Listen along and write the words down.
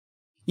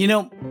You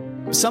know,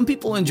 some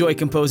people enjoy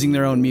composing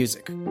their own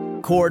music,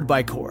 chord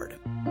by chord,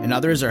 and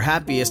others are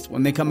happiest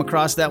when they come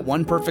across that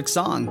one perfect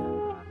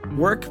song.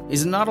 Work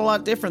is not a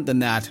lot different than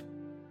that.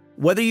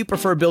 Whether you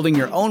prefer building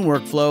your own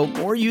workflow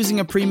or using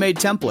a pre-made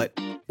template,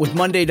 with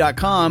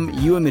Monday.com,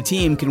 you and the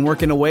team can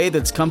work in a way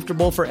that's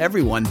comfortable for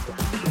everyone.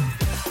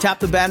 Tap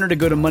the banner to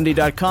go to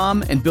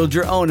Monday.com and build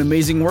your own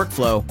amazing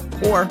workflow,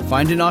 or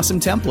find an awesome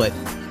template.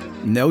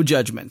 No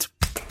judgment.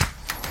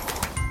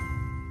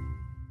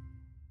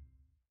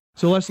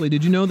 So, Leslie,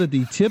 did you know that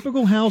the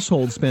typical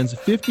household spends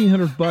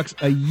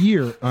 $1,500 a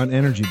year on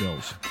energy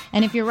bills?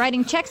 And if you're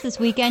writing checks this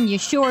weekend, you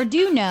sure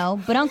do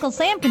know, but Uncle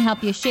Sam can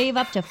help you shave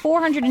up to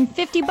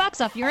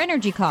 $450 off your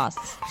energy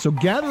costs. So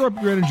gather up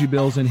your energy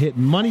bills and hit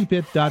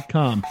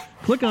moneypit.com.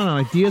 Click on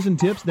ideas and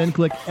tips, then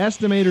click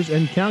estimators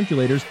and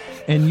calculators,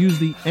 and use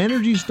the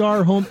Energy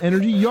Star Home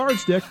Energy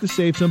Yardstick to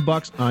save some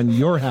bucks on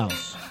your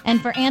house.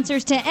 And for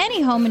answers to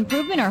any home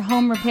improvement or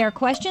home repair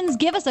questions,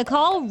 give us a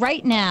call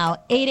right now,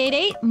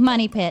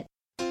 888-MONEYPIT.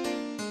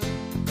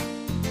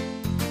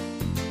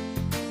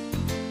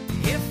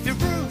 If your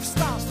roof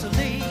starts to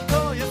leak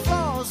or your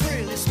floor's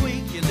really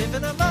squeak, you live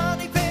in a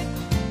money pit.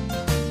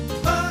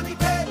 Money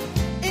pit.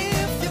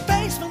 If your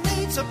basement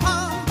needs a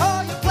pump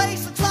or your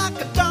place looks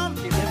like a dump,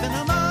 you live in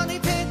a money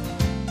pit.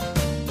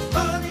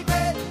 Money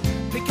pit.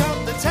 Pick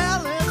up the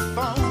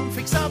telephone,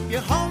 fix up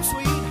your home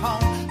sweet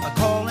home by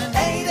calling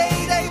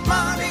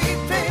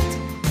 888-MONEY-PIT.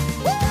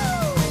 Woo!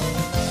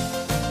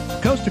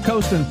 Coast to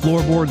coast and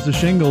floorboards to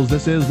shingles,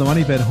 this is the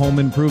Money Pit Home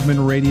Improvement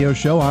Radio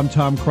Show. I'm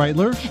Tom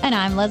Kraeutler. And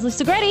I'm Leslie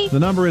Segrete. The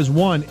number is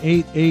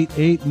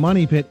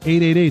 1-888-MONEY-PIT,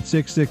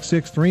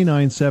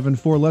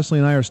 888-666-3974. Leslie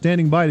and I are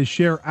standing by to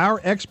share our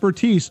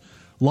expertise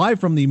live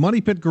from the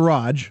Money Pit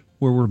Garage,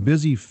 where we're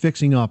busy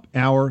fixing up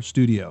our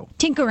studio.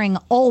 Tinkering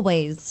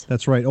always.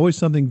 That's right. Always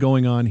something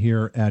going on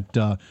here at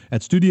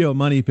Studio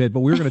Money Pit.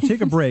 But we're going to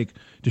take a break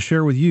to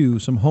share with you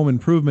some home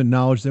improvement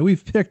knowledge that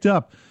we've picked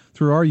up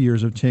through our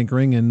years of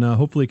tinkering, and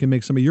hopefully can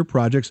make some of your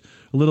projects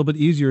a little bit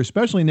easier,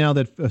 especially now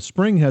that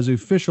spring has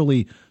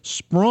officially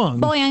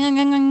sprung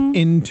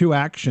into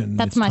action.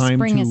 That's it's my time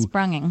spring to is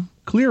sprunging.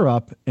 Clear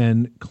up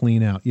and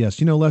clean out. Yes,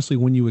 you know, Leslie,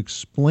 when you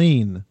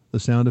explain the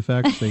sound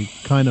effects, they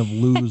kind of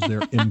lose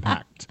their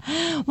impact.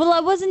 Well, I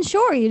wasn't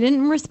sure. You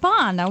didn't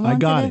respond. I wanted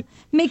to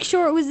make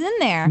sure it was in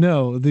there.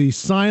 No, the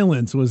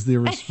silence was the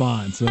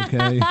response,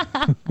 okay?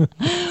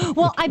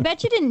 Well, I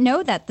bet you didn't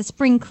know that the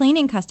spring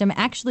cleaning custom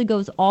actually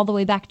goes all the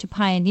way back to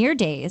pioneer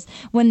days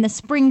when the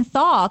spring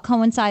thaw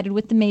coincided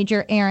with the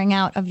major airing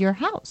out of your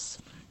house.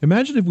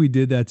 Imagine if we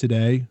did that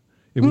today.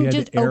 If we had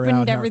just to air opened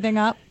out everything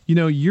up. You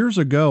know, years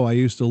ago, I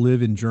used to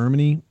live in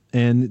Germany,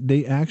 and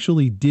they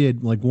actually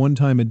did, like one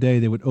time a day,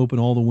 they would open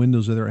all the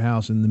windows of their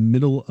house in the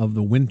middle of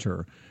the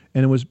winter.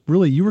 And it was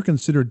really, you were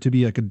considered to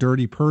be like a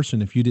dirty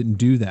person if you didn't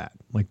do that.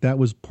 Like that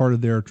was part of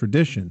their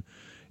tradition.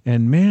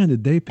 And man,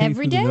 did they pay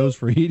through the nose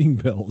for heating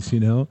bills, you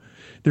know?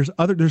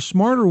 There's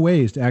smarter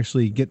ways to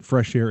actually get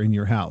fresh air in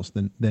your house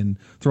than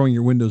throwing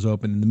your windows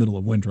open in the middle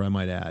of winter, I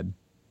might add.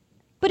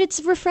 But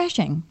it's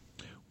refreshing.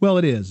 Well,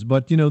 it is.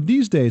 But, you know,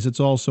 these days it's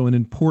also an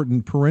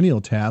important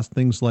perennial task.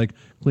 Things like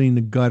cleaning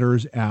the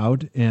gutters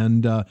out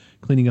and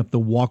cleaning up the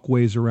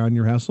walkways around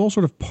your house. All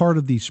sort of part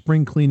of the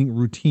spring cleaning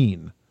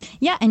routine.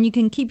 Yeah, and you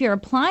can keep your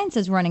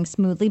appliances running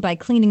smoothly by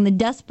cleaning the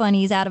dust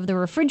bunnies out of the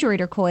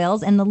refrigerator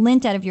coils and the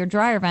lint out of your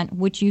dryer vent,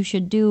 which you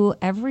should do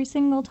every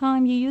single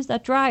time you use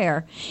that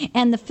dryer.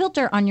 And the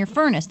filter on your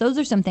furnace. Those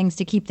are some things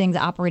to keep things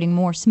operating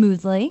more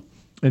smoothly.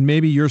 And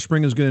maybe your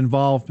spring is going to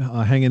involve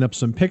hanging up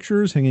some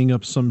pictures, hanging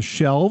up some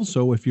shelves.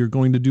 So if you're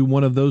going to do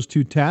one of those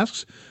two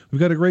tasks,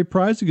 we've got a great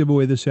prize to give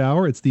away this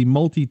hour. It's the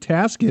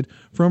multi-tasket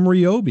from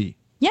Ryobi.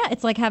 Yeah,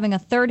 it's like having a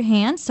third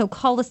hand. So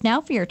call us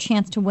now for your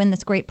chance to win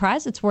this great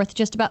prize. It's worth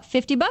just about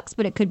 $50,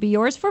 but it could be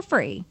yours for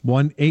free.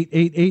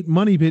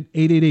 1-888-MONEY-PIT,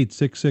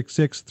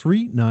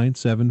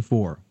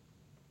 888-666-3974.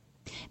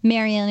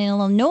 Marion,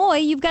 Illinois,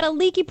 you've got a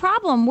leaky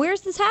problem.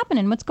 Where's this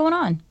happening? What's going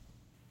on?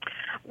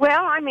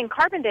 Well, I'm in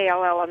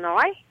Carbondale,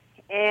 Illinois,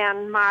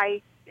 and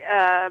my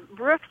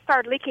roof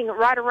started leaking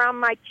right around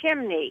my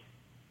chimney,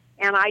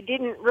 and I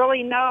didn't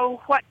really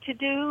know what to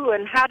do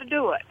and how to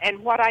do it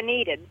and what I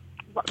needed,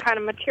 what kind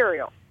of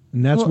material.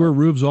 And that's where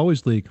roofs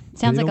always leak.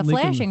 Sounds like a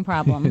flashing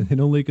problem. They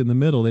don't leak in the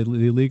middle. They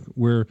leak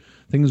where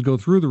things go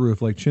through the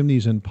roof, like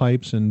chimneys and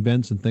pipes and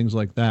vents and things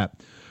like that.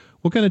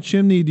 What kind of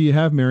chimney do you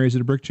have, Mary? Is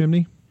it a brick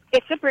chimney?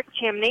 It's a brick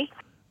chimney.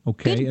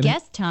 Okay. Good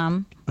guess,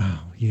 Tom.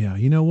 Oh, yeah.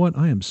 You know what?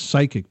 I am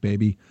psychic,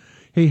 baby.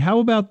 Hey, how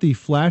about the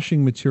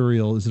flashing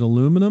material? Is it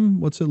aluminum?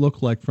 What's it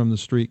look like from the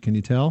street? Can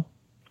you tell?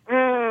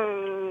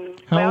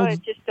 Well,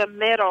 it's just a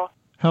metal.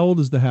 How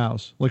old is the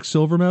house? Like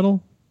silver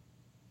metal?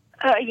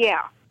 Yeah.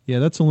 Yeah,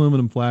 that's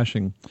aluminum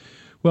flashing.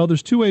 Well,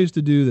 there's two ways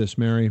to do this,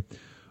 Mary.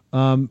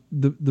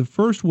 The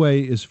first way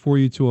is for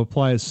you to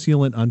apply a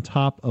sealant on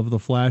top of the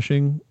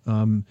flashing.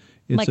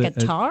 It's like a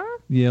tar?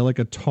 Yeah, like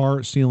a tar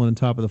sealant on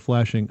top of the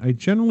flashing. I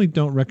generally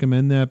don't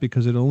recommend that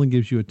because it only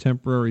gives you a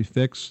temporary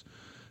fix.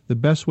 The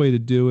best way to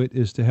do it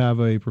is to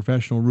have a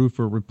professional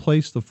roofer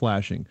replace the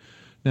flashing.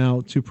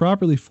 Now, to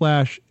properly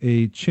flash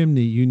a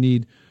chimney, you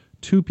need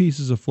two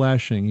pieces of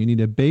flashing. You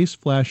need a base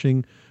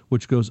flashing,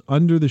 which goes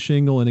under the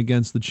shingle and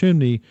against the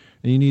chimney,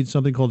 and you need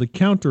something called a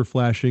counter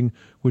flashing,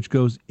 which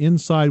goes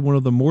inside one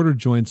of the mortar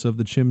joints of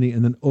the chimney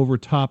and then over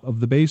top of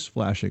the base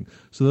flashing.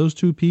 So those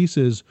two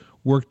pieces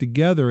work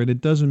together, and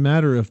it doesn't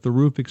matter if the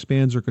roof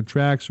expands or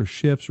contracts or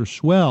shifts or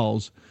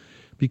swells.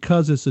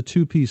 Because it's a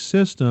two-piece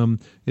system,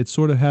 it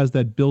sort of has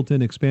that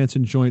built-in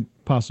expansion joint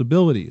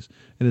possibilities,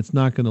 and it's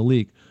not going to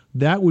leak.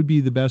 That would be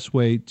the best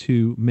way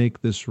to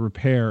make this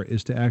repair,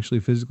 is to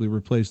actually physically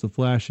replace the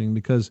flashing,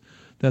 because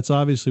that's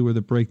obviously where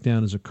the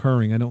breakdown is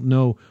occurring. I don't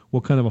know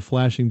what kind of a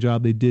flashing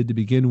job they did to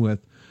begin with,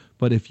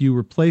 but if you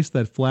replace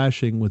that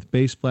flashing with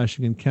base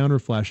flashing and counter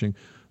flashing,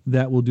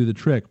 that will do the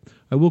trick.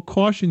 I will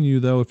caution you,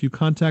 though, if you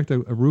contact a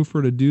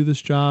roofer to do this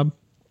job,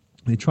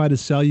 they try to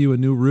sell you a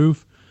new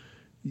roof,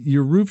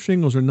 your roof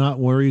shingles are not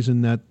worries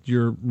in that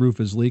your roof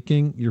is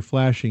leaking. Your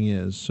flashing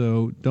is.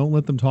 So don't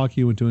let them talk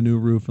you into a new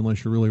roof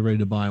unless you're really ready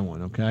to buy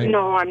one, okay?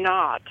 No, I'm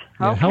not.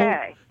 Yeah,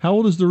 Okay. How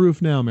old is the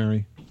roof now,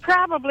 Mary?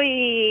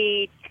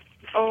 Probably,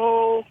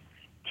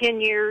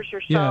 10 years or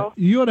so. Yeah,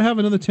 you ought to have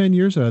another 10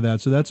 years out of that.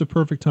 So that's a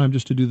perfect time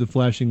just to do the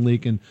flashing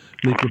leak and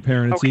leak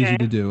repair, and it's easy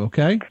to do,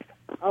 okay?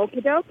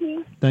 Okie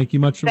dokie. Thank you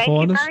much for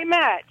calling us. Thank you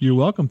very much. You're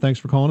welcome. Thanks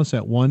for calling us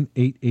at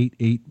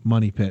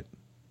 1-888-MONEY-PIT.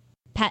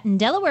 Pat in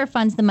Delaware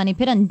funds the Money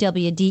Pit on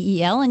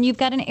WDEL, and you've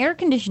got an air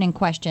conditioning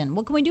question.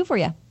 What can we do for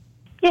you?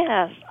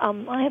 Yes,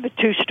 I have a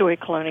two-story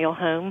colonial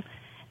home,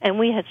 and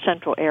we had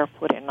central air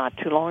put in not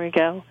too long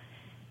ago.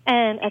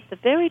 And at the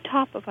very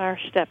top of our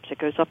steps, it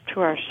goes up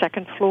to our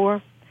second floor,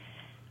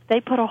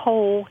 they put a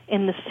hole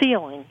in the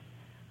ceiling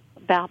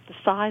about the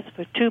size of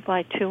a 2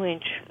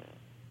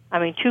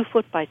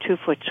 foot by 2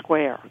 foot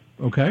square.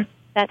 Okay.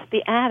 That's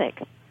the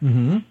attic.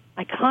 Mm-hmm.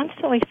 I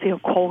constantly feel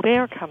cold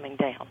air coming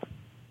down.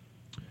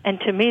 And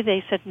to me,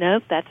 they said,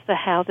 nope, that's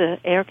how the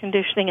air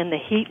conditioning and the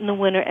heat in the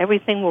winter,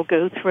 everything will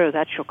go through.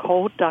 That's your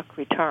cold duct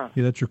return.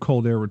 Yeah, that's your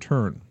cold air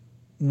return.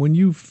 When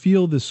you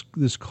feel this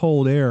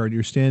cold air, are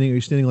you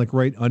standing like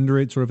right under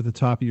it, sort of at the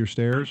top of your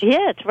stairs?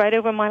 Yeah, it's right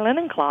over my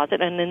linen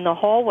closet and in the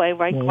hallway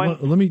Well,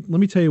 let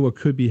me tell you what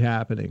could be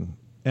happening.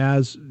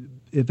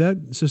 If that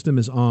system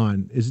is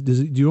on,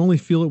 do you only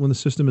feel it when the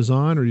system is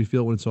on, or do you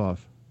feel it when it's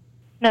off?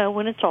 No,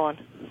 when it's on.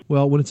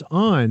 Well, when it's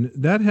on,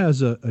 that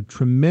has a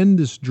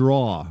tremendous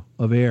draw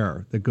of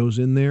air that goes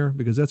in there,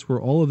 because that's where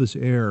all of this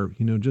air,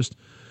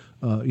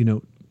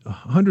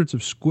 hundreds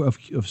of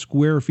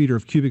square feet or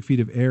of cubic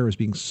feet of air is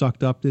being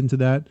sucked up into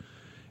that.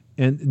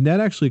 And that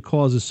actually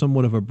causes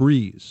somewhat of a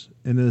breeze.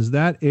 And as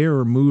that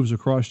air moves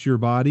across your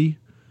body,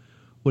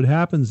 what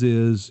happens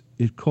is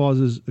it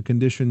causes a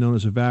condition known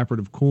as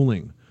evaporative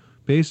cooling.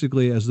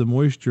 Basically, as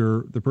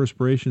the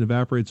perspiration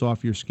evaporates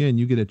off your skin,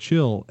 you get a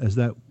chill as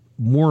that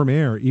warm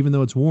air, even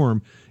though it's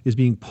warm, is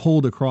being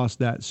pulled across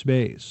that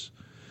space.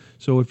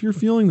 So if you're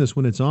feeling this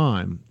when it's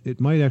on, it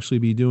might actually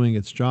be doing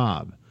its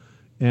job.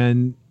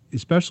 And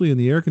especially in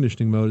the air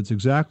conditioning mode, it's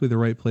exactly the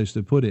right place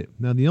to put it.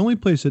 Now, the only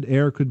place that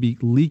air could be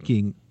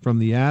leaking from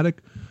the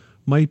attic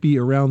might be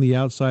around the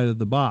outside of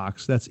the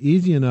box. That's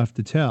easy enough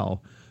to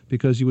tell,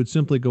 because you would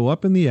simply go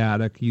up in the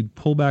attic, you'd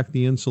pull back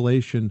the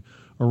insulation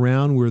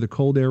around where the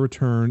cold air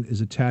return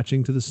is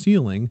attaching to the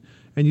ceiling,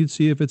 and you'd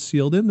see if it's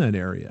sealed in that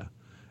area.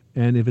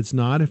 And if it's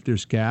not, if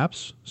there's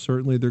gaps,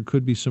 certainly there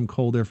could be some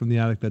cold air from the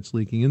attic that's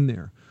leaking in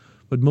there.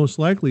 But most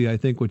likely, I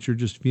think what you're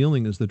just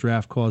feeling is the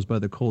draft caused by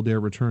the cold air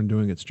return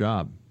doing its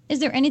job. Is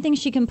there anything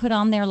she can put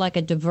on there, like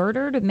a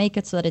diverter, to make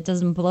it so that it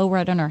doesn't blow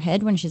right on her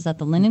head when she's at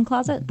the linen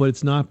closet? But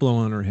it's not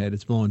blowing on her head.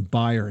 It's blowing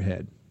by her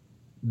head.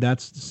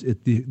 That's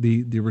it.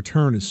 The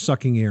return is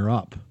sucking air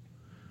up.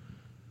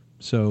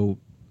 So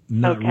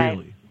not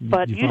really.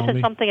 But you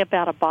said something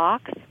about a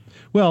box?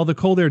 Well, the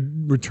cold air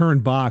return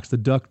box, the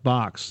duct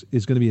box,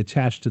 is going to be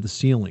attached to the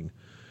ceiling.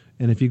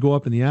 And if you go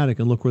up in the attic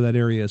and look where that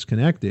area is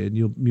connected,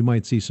 you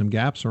might see some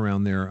gaps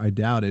around there. I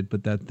doubt it,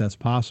 but that's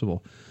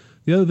possible.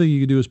 The other thing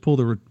you could do is pull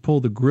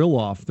the grill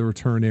off the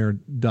return air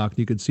duct.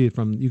 You could see it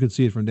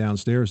from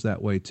downstairs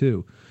that way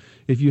too.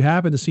 If you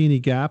happen to see any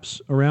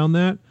gaps around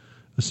that,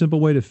 a simple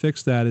way to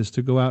fix that is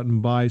to go out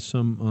and buy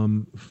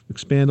some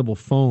expandable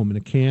foam in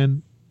a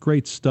can.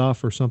 Great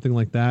stuff, or something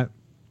like that.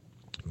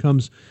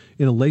 Comes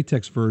in a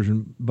latex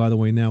version, by the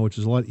way, now, which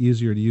is a lot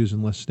easier to use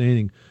and less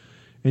staining.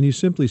 And you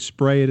simply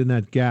spray it in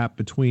that gap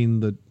between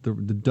the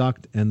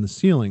duct and the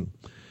ceiling.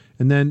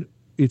 And then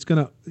it's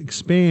going to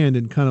expand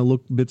and kind of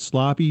look a bit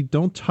sloppy.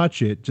 Don't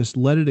touch it. Just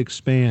let it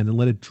expand and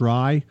let it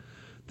dry.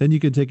 Then you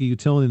can take a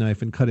utility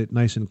knife and cut it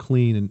nice and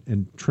clean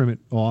and trim it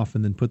off,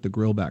 and then put the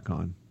grill back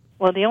on.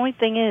 Well, the only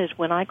thing is,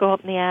 when I go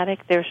up in the attic,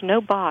 there's no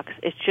box.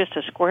 It's just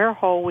a square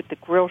hole with the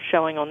grill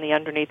showing on the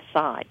underneath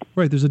side.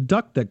 Right. There's a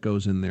duct that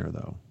goes in there,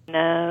 though.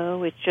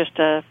 No, it's just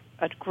a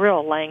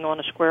grill laying on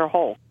a square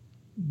hole.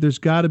 There's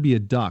got to be a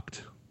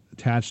duct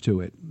attached to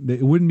it.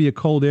 It wouldn't be a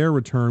cold air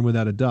return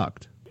without a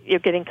duct. You're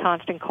getting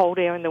constant cold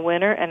air in the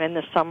winter, and in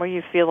the summer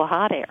you feel the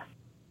hot air.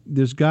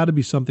 There's got to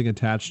be something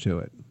attached to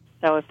it.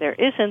 So if there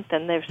isn't,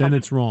 then there's Then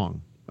it's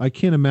wrong. I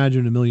can't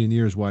imagine in a million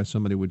years why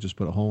somebody would just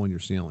put a hole in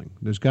your ceiling.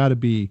 There's got to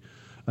be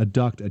a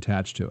duct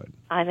attached to it.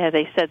 I know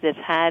they said this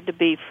had to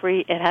be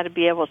free. It had to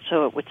be able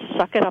so it would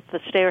suck it up the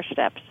stair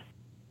steps.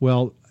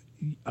 Well,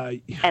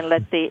 and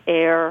let the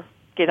air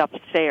get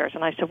upstairs.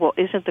 And I said, well,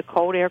 isn't the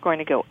cold air going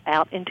to go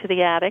out into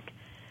the attic?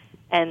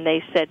 And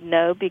they said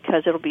no,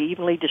 because it'll be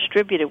evenly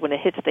distributed when it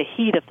hits the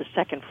heat of the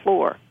second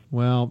floor.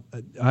 Well,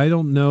 I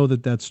don't know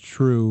that that's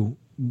true.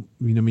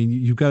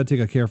 You've got to take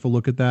a careful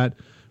look at that.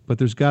 But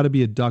there's got to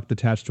be a duct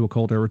attached to a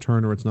cold air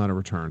return, or it's not a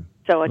return.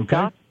 So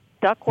duct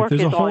work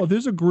is on. If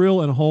there's a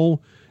grill and a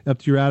hole up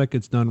to your attic,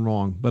 it's done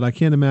wrong. But I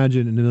can't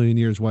imagine in a million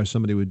years why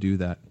somebody would do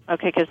that.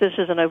 Okay, because this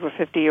is an over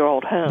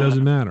 50-year-old home.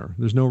 Doesn't matter.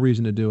 There's no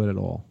reason to do it at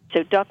all.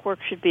 So ductwork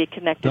should be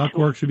connected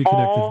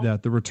to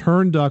that. The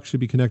return duct should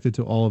be connected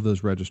to all of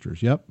those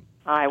registers. Yep.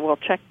 I will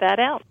check that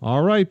out.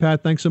 All right,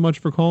 Pat. Thanks so much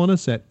for calling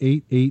us at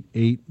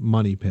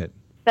 888-MONEY-PIT.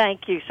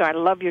 Thank you, sir. I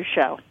love your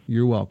show.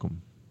 You're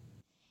welcome.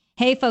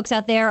 Hey, folks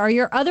out there, are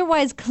your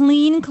otherwise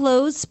clean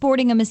clothes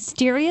sporting a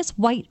mysterious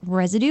white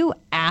residue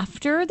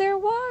after they're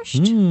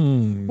washed?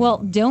 Well,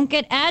 don't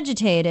get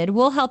agitated.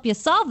 We'll help you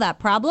solve that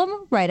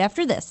problem right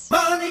after this.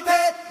 Money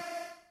Pit!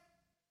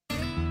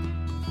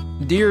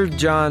 Dear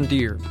John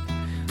Deere,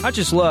 I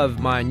just love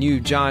my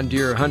new John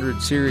Deere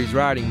 100 Series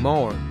riding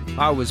mower.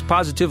 I was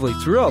positively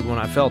thrilled when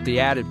I felt the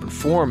added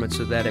performance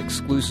of that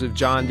exclusive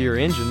John Deere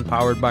engine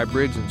powered by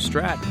Briggs &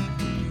 Stratton.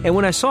 And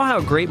when I saw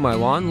how great my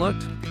lawn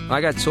looked, I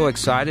got so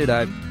excited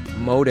I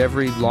mowed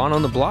every lawn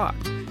on the block.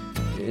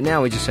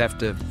 Now we just have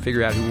to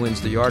figure out who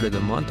wins the Yard of the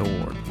Month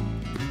award.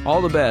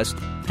 All the best,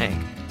 Hank.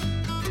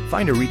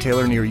 Find a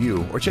retailer near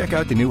you or check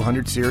out the new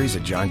 100 Series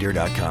at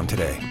johndeere.com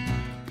today.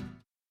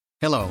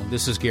 Hello,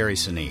 this is Gary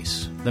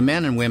Sinise. The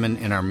men and women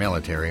in our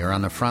military are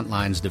on the front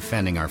lines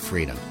defending our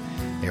freedom.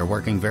 They are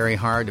working very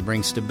hard to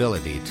bring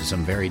stability to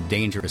some very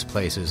dangerous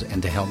places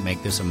and to help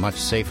make this a much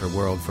safer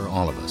world for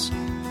all of us.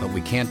 But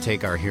we can't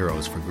take our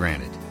heroes for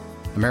granted.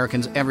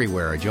 Americans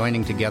everywhere are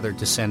joining together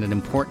to send an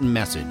important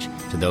message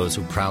to those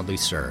who proudly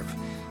serve.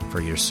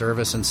 For your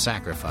service and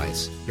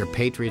sacrifice, your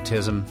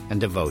patriotism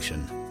and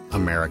devotion,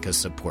 America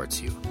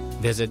supports you.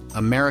 Visit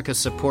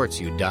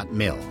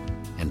americasupportsyou.mil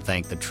and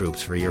thank the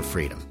troops for your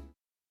freedom.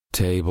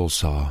 Table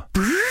saw.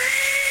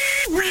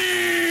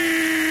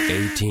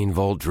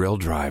 18-volt drill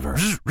driver.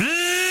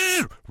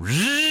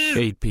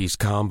 8-piece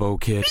combo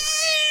kit.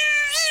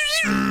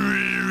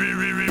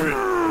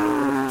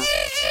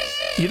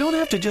 You don't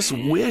have to just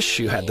wish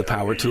you had the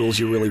power tools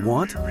you really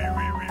want.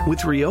 With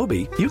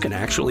Ryobi, you can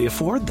actually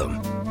afford them.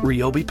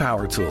 Ryobi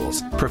Power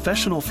Tools.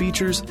 Professional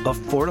features,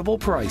 affordable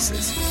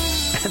prices.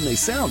 And they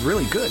sound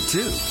really good,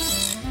 too.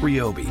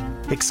 Ryobi.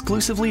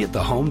 Exclusively at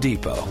the Home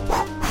Depot.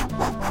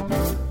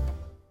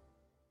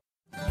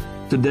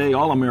 Today,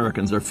 all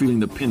Americans are feeling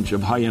the pinch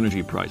of high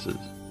energy prices.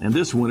 And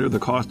this winter, the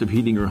cost of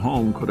heating your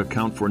home could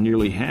account for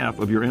nearly half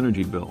of your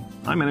energy bill.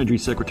 I'm Energy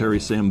Secretary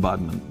Sam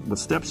Bodman, with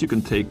steps you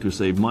can take to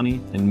save money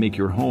and make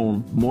your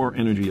home more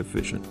energy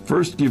efficient.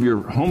 First, give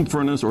your home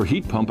furnace or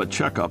heat pump a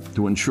checkup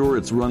to ensure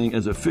it's running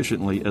as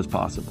efficiently as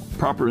possible.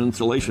 Proper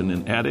insulation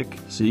in attic,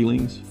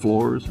 ceilings,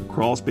 floors,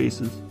 crawl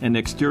spaces, and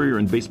exterior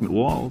and basement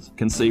walls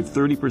can save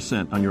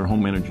 30% on your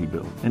home energy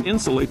bill. And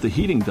insulate the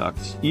heating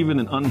ducts,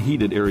 even in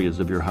unheated areas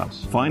of your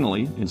house.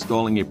 Finally,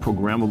 installing a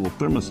programmable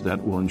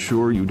thermostat will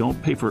ensure you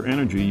don't pay for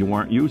energy you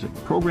aren't using.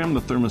 Program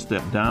the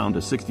thermostat down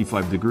to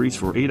 65 degrees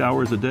for 8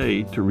 hours a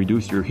day to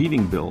reduce your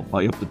heating bill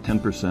by up to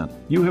 10%.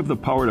 You have the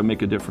power to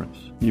make a difference.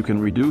 You can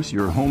reduce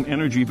your home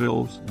energy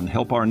bills and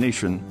help our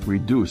nation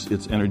reduce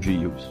its energy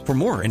use. For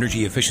more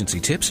energy efficiency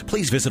tips,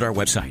 please visit our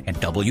website at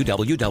www.doe.gov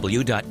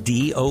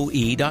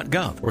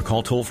or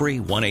call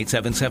toll-free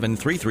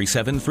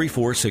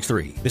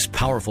 1-877-337-3463. This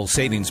powerful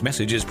savings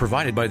message is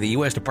provided by the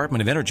U.S.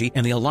 Department of Energy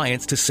and the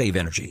Alliance to Save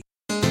Energy.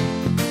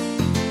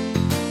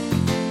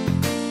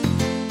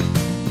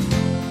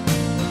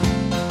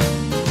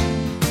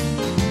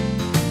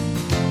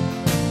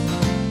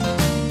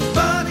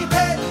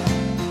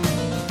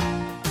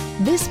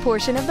 This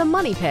portion of the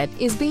Money Pit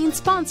is being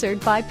sponsored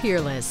by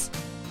Peerless.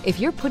 If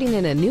you're putting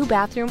in a new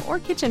bathroom or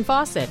kitchen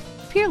faucet,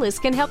 Peerless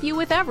can help you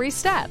with every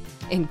step,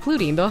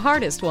 including the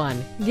hardest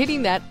one,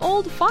 getting that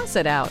old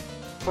faucet out.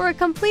 For a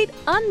complete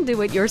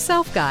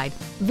undo-it-yourself guide,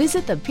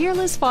 visit the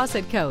Peerless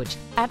Faucet Coach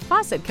at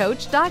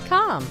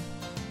faucetcoach.com.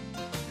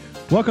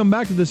 Welcome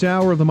back to this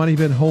hour of the Money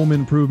Pit Home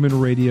Improvement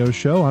Radio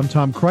Show. I'm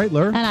Tom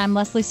Kraeutler. And I'm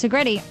Leslie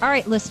Segrete. All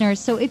right,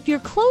 listeners, so if your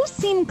clothes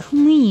seem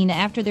clean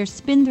after they're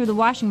spun through the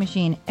washing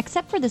machine,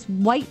 except for this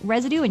white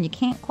residue and you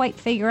can't quite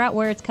figure out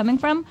where it's coming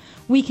from,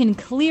 we can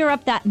clear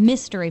up that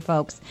mystery,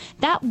 folks.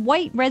 That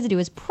white residue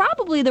is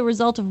probably the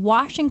result of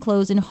washing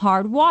clothes in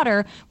hard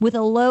water with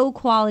a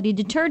low-quality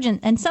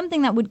detergent and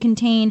something that would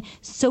contain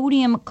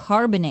sodium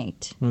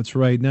carbonate. That's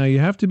right. Now, you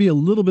have to be a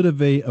little bit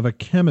of a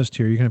chemist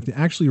here. You're going to have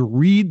to actually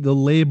read the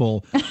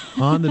label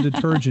on the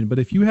detergent. But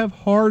if you have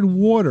hard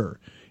water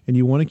and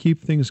you want to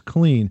keep things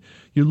clean,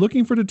 you're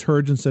looking for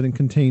detergents that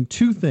contain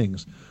two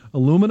things: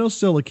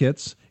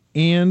 aluminosilicates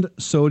and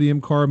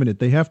sodium carbonate.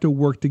 They have to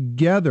work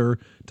together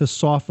to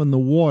soften the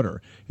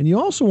water. And you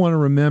also want to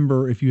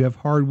remember, if you have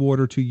hard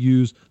water, to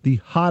use the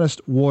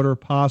hottest water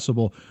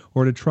possible,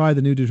 or to try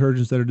the new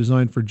detergents that are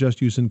designed for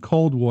just use in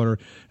cold water.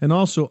 And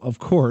also, of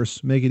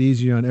course, make it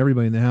easier on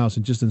everybody in the house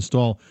and just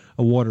install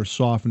a water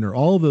softener.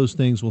 All of those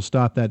things will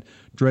stop that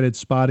dreaded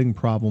spotting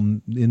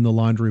problem in the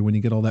laundry when you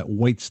get all that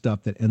white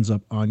stuff that ends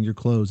up on your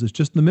clothes. It's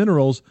just the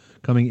minerals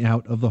coming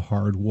out of the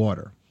hard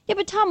water. Yeah,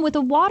 but Tom, with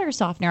a water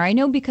softener, I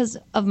know because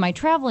of my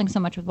traveling so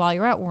much with While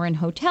You're Out, we're in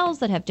hotels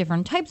that have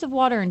different types of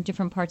water in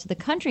different parts of the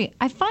country.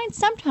 I find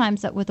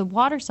sometimes that with a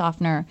water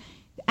softener,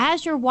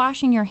 as you're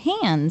washing your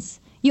hands,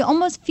 you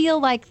almost feel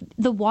like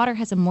the water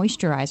has a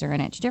moisturizer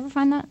in it. Did you ever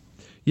find that?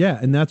 Yeah,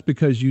 and that's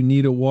because you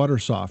need a water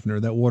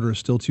softener. That water is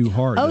still too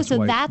hard.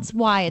 That's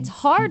why it's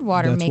hard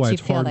water makes you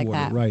feel like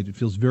that. Right. It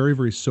feels very,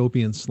 very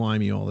soapy and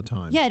slimy all the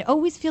time. Yeah, it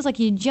always feels like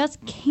you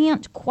just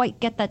can't quite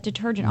get that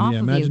detergent off of you.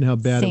 Yeah, imagine how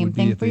bad Same it would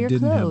be thing if for they your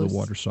didn't have clothes. the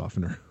water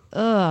softener.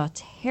 Ugh,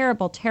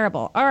 terrible,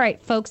 terrible. All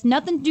right, folks,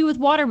 nothing to do with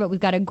water, but we've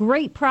got a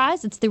great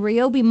prize. It's the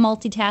Ryobi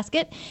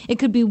Multitasket. It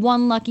could be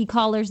one lucky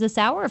callers this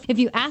hour if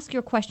you ask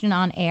your question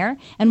on air.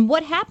 And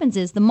what happens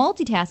is the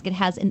Multitasket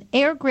has an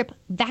air grip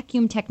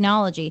vacuum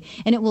technology,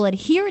 and it will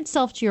adhere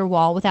itself to your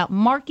wall without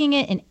marking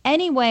it in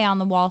any way on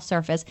the wall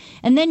surface.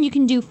 And then you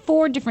can do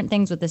 4 different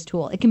things with this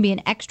tool. It can be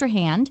an extra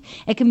hand.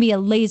 It can be a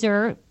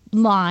laser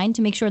line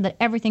to make sure that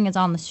everything is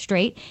on the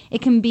straight. It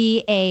can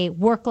be a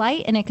work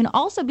light, and it can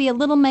also be a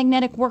little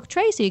magnetic work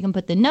tray, so you can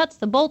put the nuts,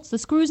 the bolts, the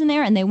screws in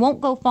there, and they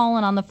won't go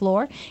falling on the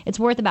floor. It's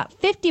worth about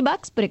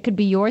 $50, but it could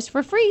be yours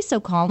for free, so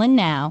call in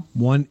now.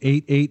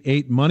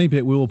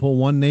 1-888-MONEY-PIT. We will pull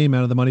one name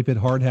out of the Money Pit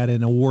hard hat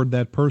and award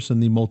that person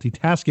the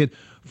Multitasket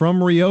from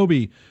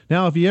Ryobi.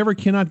 Now, if you ever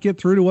cannot get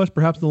through to us,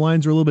 perhaps the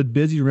lines are a little bit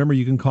busy, remember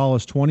you can call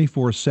us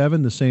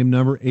 24/7, the same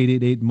number,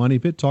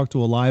 888-MONEY-PIT. Talk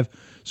to a live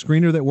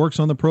screener that works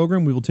on the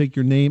program. We will take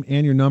your name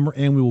and your number,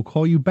 and we will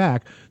call you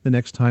back the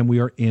next time we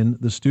are in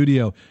the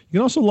studio. You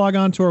can also log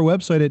on to our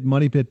website at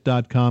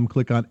moneypit.com,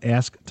 click on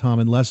Ask Tom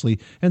and Leslie,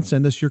 and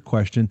send us your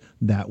question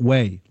that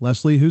way.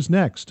 Leslie, who's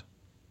next?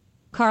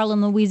 Carl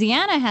in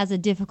Louisiana has a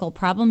difficult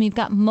problem. You've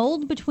got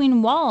mold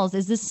between walls.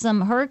 Is this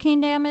some hurricane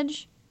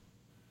damage?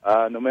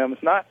 No, ma'am,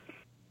 it's not.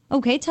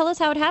 Okay, tell us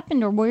how it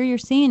happened or where you're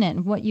seeing it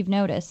and what you've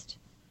noticed.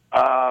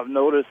 I've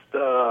noticed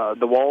the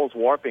walls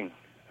warping,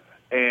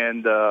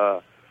 and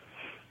the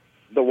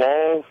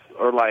walls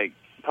are like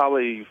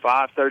probably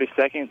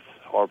 5/32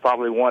 or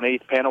probably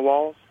 1/8 panel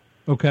walls.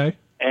 Okay.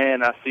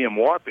 And I see them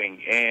warping,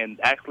 and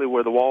actually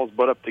where the walls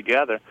butt up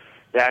together,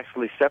 they're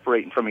actually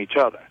separating from each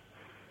other.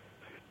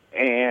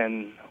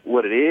 And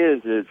what it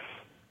is,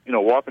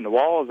 warping the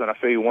walls, and I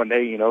figured one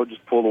day,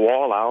 just pull the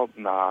wall out,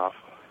 and I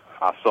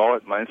saw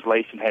it. My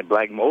insulation had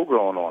black mold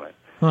growing on it.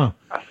 Huh.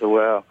 I said,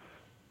 well,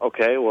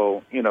 okay,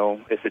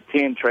 it's a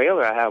tin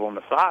trailer I have on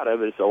the side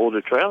of it. It's an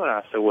older trailer. And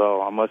I said,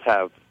 well, I must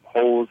have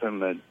holes on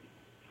the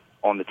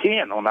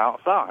tin on the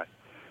outside.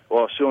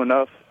 Well, sure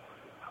enough,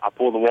 I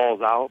pulled the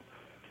walls out.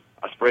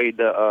 I sprayed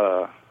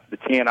the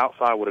tin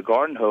outside with a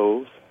garden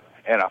hose,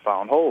 and I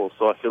found holes.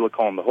 So I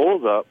siliconed the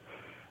holes up.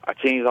 I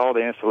changed all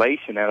the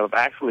insulation, and I've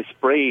actually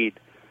sprayed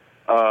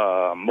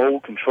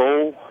mold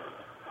control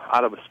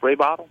out of a spray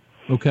bottle.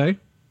 Okay.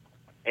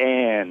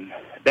 And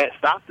that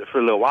stopped it for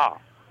a little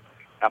while.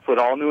 I put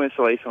all new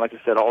insulation, like I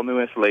said, all new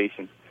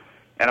insulation,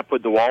 and I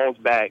put the walls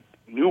back,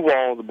 new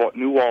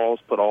walls,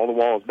 put all the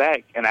walls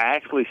back, and I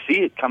actually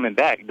see it coming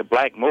back, the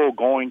black mold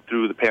going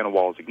through the panel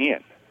walls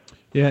again.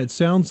 Yeah, it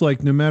sounds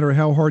like no matter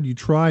how hard you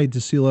tried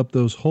to seal up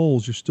those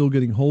holes, you're still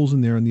getting holes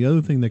in there. And the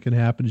other thing that can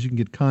happen is you can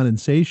get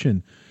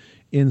condensation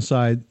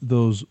inside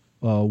those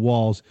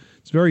walls.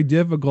 It's very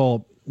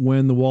difficult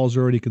when the wall's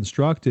already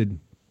constructed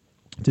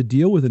to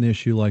deal with an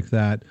issue like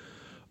that.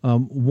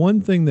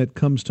 One thing that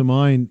comes to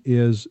mind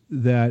is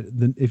that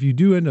if you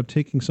do end up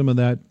taking some of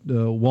that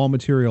wall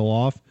material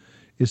off,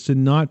 is to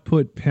not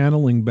put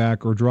paneling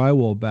back or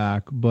drywall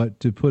back, but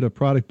to put a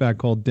product back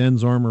called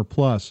Den's Armor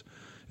Plus.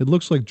 It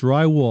looks like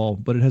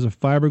drywall, but it has a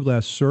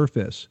fiberglass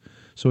surface,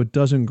 so it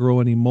doesn't grow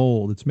any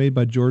mold. It's made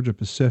by Georgia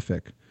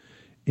Pacific.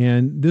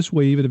 And this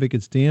way, even if it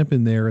gets damp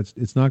in there,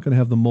 it's not going to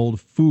have the mold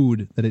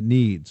food that it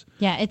needs.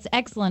 Yeah, it's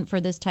excellent for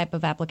this type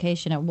of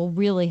application. It will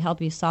really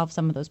help you solve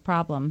some of those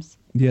problems.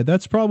 Yeah,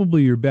 that's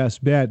probably your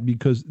best bet,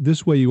 because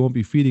this way you won't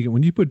be feeding it.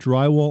 When you put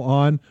drywall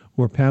on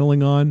or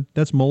paneling on,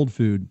 that's mold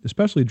food,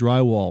 especially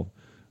drywall.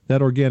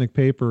 That organic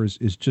paper is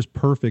just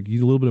perfect. You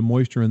need a little bit of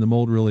moisture, and the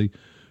mold really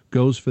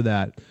goes for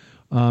that.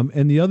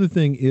 And the other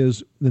thing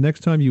is, the next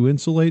time you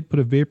insulate, put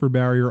a vapor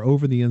barrier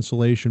over the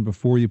insulation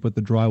before you put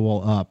the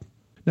drywall up.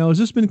 Now, has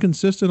this been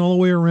consistent all the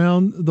way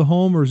around the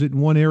home, or is it in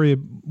one area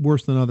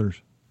worse than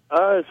others?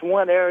 It's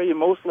one area,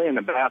 mostly in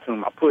the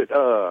bathroom. I put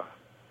the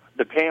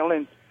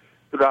paneling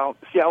throughout.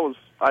 See,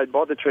 I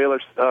bought the trailer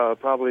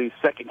probably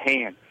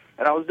secondhand,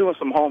 and I was doing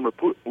some home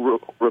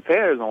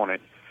repairs on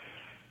it.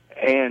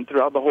 And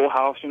throughout the whole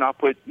house, I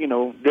put,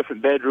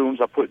 different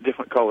bedrooms. I put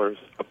different colors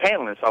of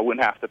paneling so I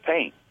wouldn't have to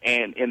paint.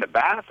 And in the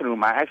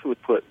bathroom, I actually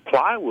put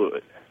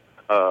plywood,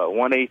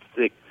 1/8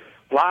 thick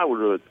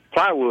plywood,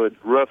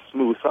 rough,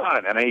 smooth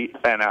side, and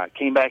I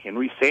came back and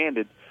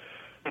resanded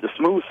the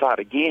smooth side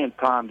again,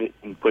 primed it,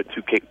 and put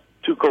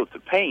two coats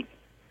of paint,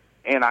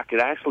 and I could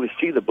actually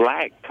see the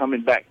black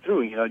coming back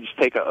through. Just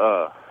take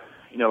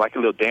like a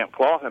little damp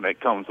cloth and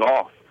it comes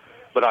off.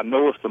 But I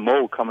noticed the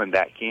mold coming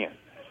back in.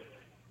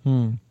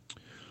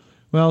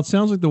 Well, it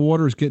sounds like the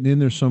water is getting in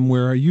there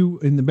somewhere. Are you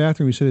in the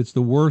bathroom? You said it's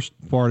the worst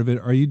part of it.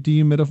 Are you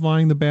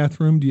dehumidifying the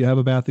bathroom? Do you have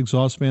a bath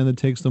exhaust fan that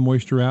takes the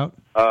moisture out?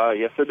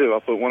 Yes, I do. I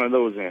put one of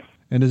those in.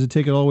 And does it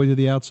take it all the way to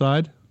the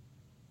outside?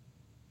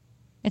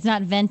 It's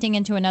not venting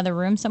into another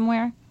room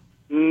somewhere?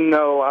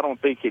 No, I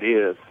don't think it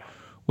is.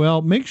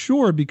 Well, make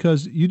sure,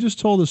 because you just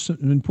told us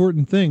an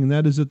important thing, and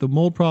that is that the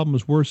mold problem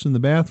is worse in the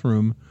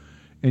bathroom,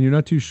 and you're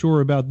not too sure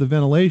about the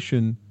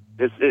ventilation.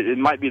 It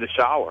might be the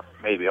shower,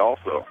 maybe,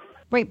 also.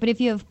 Right, but if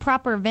you have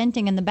proper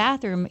venting in the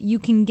bathroom, you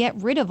can get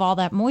rid of all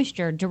that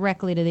moisture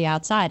directly to the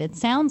outside. It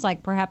sounds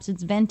like perhaps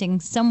it's venting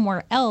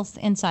somewhere else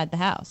inside the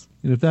house.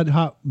 And if that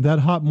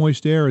hot,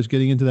 moist air is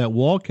getting into that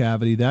wall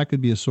cavity, that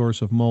could be a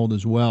source of mold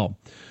as well.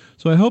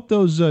 So I hope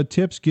those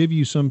tips give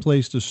you some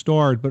place to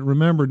start. But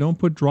remember, don't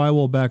put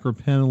drywall back or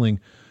paneling.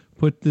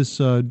 Put this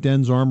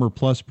Den's Armor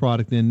Plus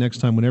product in next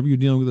time. Whenever you're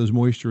dealing with those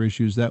moisture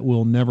issues, that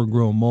will never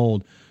grow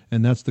mold.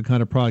 And that's the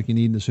kind of product you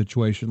need in a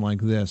situation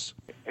like this.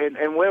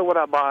 And where would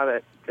I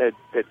buy that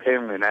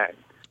paneling at?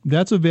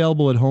 That's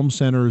available at home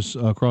centers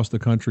across the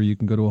country. You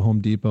can go to a Home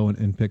Depot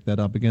and pick that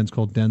up. Again, it's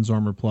called Den's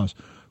Armor Plus.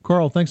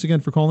 Carl, thanks again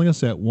for calling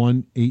us at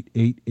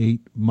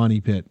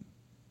 1-888-MONEY-PIT.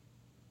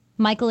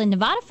 Michael in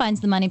Nevada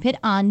finds the Money Pit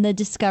on the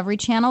Discovery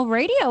Channel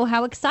radio.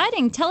 How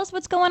exciting. Tell us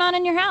what's going on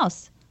in your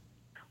house.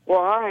 Well,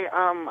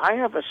 I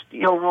have a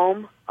steel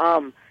home,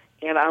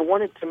 and I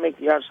wanted to make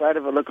the outside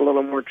of it look a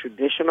little more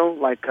traditional,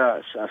 like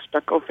a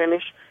stucco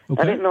finish.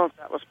 Okay. I didn't know if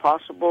that was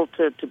possible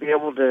to be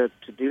able to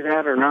do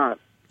that or not.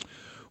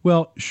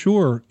 Well,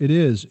 sure, it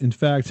is. In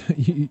fact,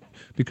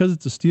 because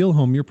it's a steel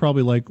home, you're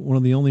probably like one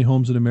of the only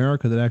homes in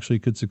America that actually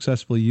could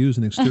successfully use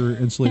an exterior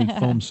insulated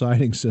foam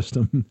siding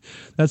system.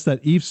 That's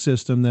that EIFS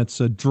system that's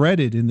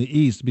dreaded in the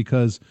East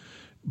because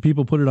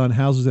people put it on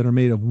houses that are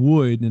made of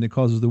wood, and it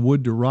causes the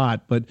wood to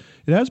rot. But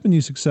it has been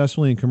used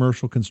successfully in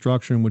commercial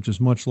construction, which is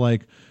much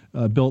like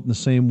built in the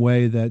same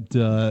way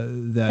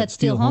that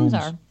steel homes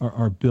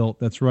are built.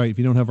 That's right. If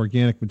you don't have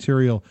organic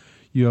material,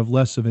 you have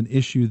less of an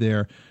issue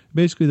there.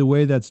 Basically, the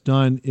way that's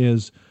done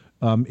is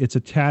it's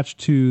attached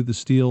to the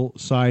steel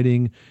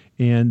siding,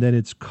 and then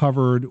it's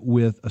covered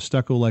with a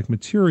stucco-like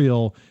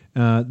material,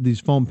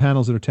 these foam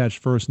panels that are attached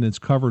first, and it's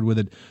covered with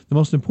it. The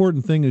most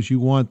important thing is you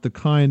want the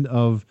kind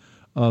of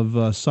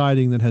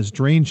siding that has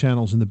drain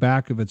channels in the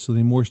back of it, so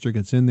the moisture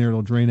gets in there,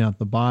 it'll drain out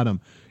the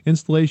bottom.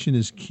 Installation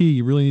is key.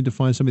 You really need to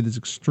find somebody that's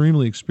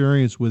extremely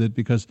experienced with it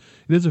because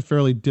it is a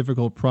fairly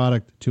difficult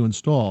product to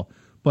install.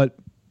 But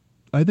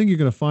I think you're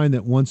going to find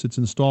that once it's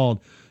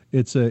installed,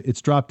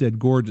 it's drop dead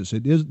gorgeous.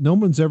 It is. No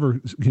one's ever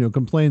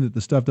complained that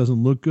the stuff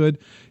doesn't look good.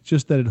 It's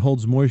just that it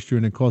holds moisture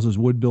and it causes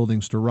wood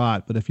buildings to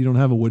rot. But if you don't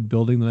have a wood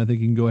building, then I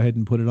think you can go ahead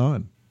and put it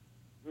on.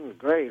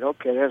 Great.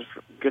 Okay, that's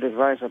good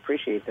advice. I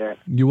appreciate that.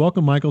 You're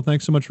welcome, Michael.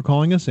 Thanks so much for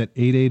calling us at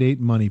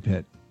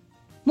 888-MONEY-PIT.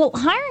 Well,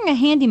 hiring a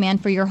handyman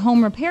for your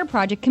home repair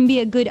project can be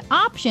a good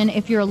option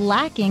if you're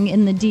lacking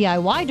in the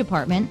DIY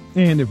department.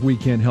 And if we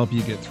can't help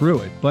you get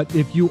through it. But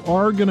if you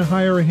are going to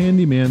hire a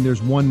handyman,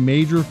 there's one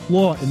major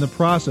flaw in the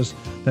process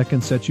that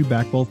can set you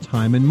back both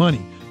time and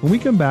money. When we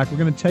come back, we're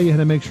going to tell you how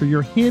to make sure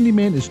your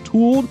handyman is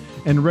tooled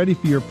and ready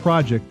for your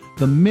project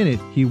the minute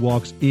he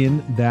walks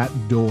in that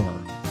door.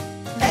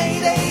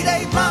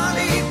 888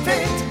 Money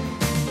Pit.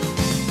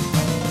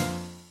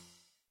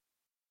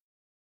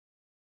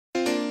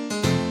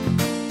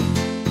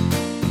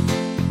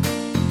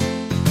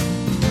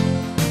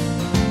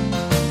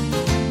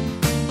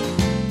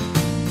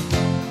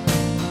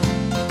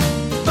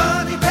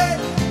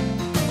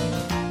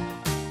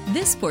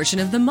 This portion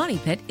of the Money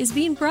Pit is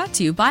being brought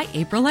to you by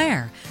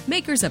Aprilaire,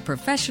 makers of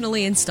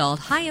professionally installed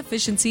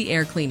high-efficiency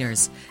air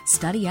cleaners.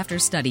 Study after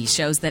study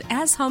shows that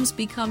as homes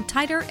become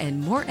tighter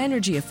and more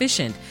energy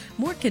efficient,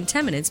 more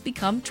contaminants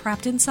become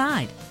trapped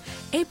inside.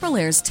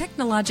 Aprilaire's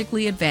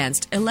technologically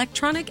advanced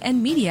electronic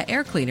and media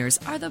air cleaners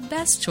are the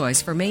best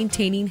choice for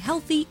maintaining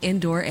healthy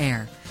indoor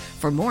air.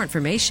 For more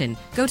information,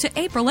 go to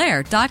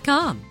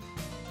aprilaire.com.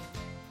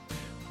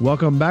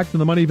 Welcome back to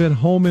the Money Pit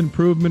Home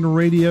Improvement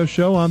Radio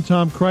Show. I'm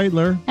Tom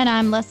Kraeutler. And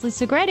I'm Leslie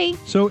Segrete.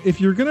 So if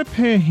you're going to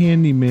pay a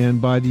handyman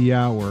by the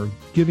hour,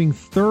 giving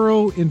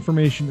thorough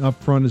information up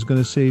front is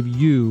going to save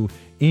you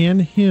and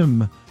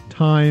him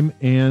time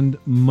and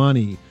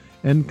money.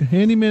 And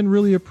handymen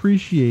really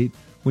appreciate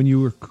when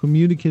you are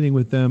communicating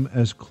with them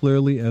as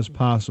clearly as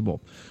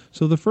possible.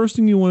 So the first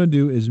thing you want to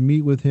do is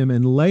meet with him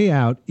and lay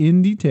out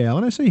in detail,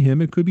 and I say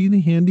him, it could be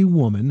the handy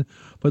woman,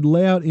 but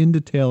lay out in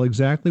detail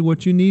exactly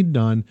what you need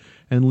done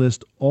and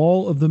list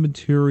all of the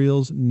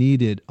materials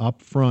needed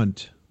up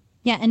front.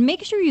 Yeah, and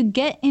make sure you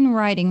get in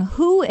writing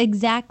who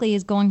exactly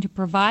is going to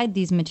provide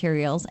these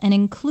materials and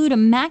include a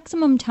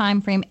maximum time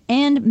frame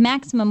and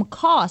maximum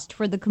cost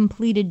for the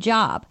completed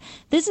job.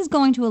 This is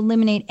going to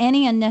eliminate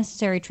any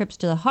unnecessary trips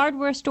to the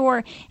hardware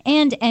store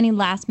and any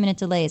last-minute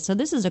delays. So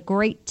this is a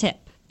great tip.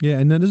 Yeah,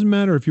 and that doesn't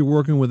matter if you're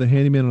working with a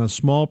handyman on a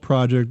small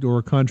project or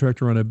a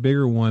contractor on a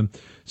bigger one.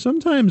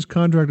 Sometimes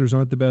contractors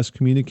aren't the best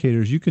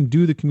communicators. You can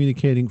do the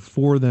communicating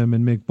for them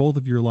and make both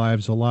of your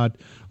lives a lot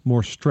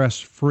more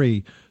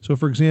stress-free. So,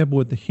 for example,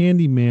 with the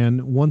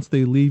handyman, once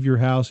they leave your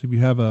house, if you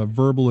have a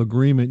verbal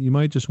agreement, you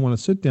might just want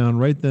to sit down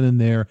right then and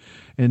there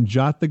and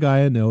jot the guy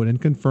a note and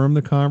confirm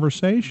the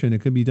conversation.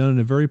 It can be done in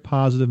a very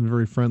positive and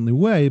very friendly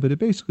way, but it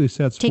basically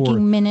sets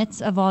Taking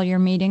minutes of all your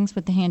meetings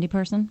with the handy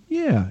person?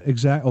 Yeah,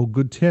 exactly. Oh,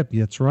 good tip.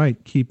 That's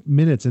right. Keep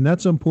minutes. And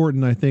that's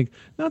important, I think,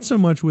 not so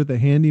much with the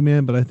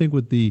handyman, but I think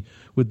with the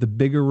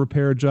bigger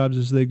repair jobs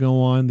as they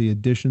go on, the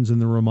additions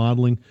and the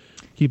remodeling.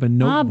 Keep a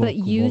notebook but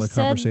of all you the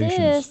said conversations.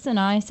 this and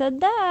I said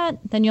that.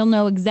 Then you'll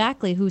know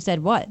exactly who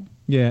said what.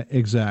 Yeah,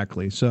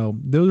 exactly. So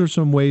those are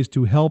some ways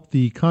to help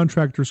the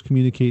contractors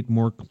communicate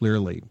more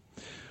clearly.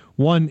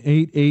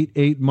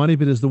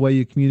 1-888-MONEYPIT is the way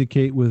you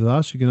communicate with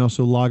us. You can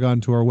also log on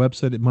to our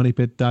website at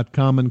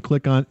moneypit.com and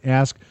click on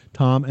Ask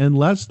Tom and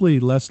Leslie.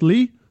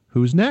 Leslie,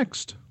 who's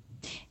next?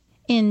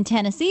 In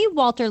Tennessee,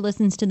 Walter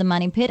listens to the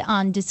Money Pit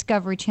on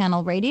Discovery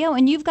Channel Radio,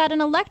 and you've got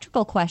an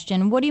electrical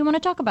question. What do you want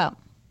to talk about?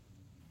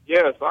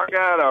 Yes, I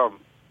got a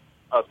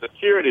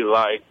security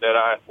light that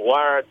I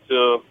wired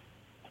to,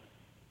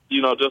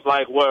 just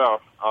like where a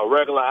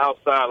regular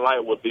outside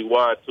light would be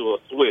wired to a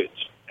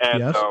switch. And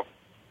Yes.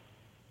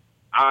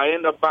 I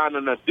end up buying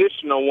an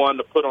additional one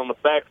to put on the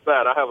back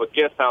side. I have a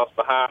guest house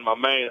behind my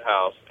main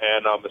house,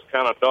 and it's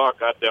kind of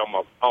dark out there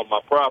on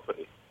my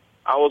property.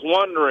 I was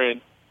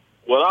wondering,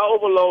 will I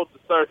overload the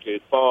circuit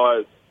as far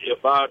as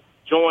if I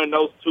join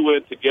those two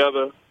in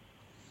together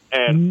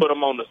and put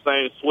them on the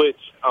same switch?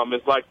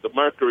 It's like the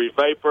mercury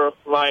vapor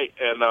light,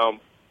 and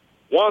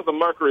one's a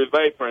mercury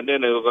vapor, and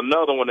then there was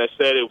another one that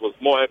said it was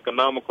more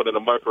economical than the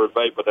mercury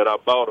vapor that I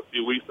bought a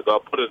few weeks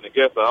ago. I put it in the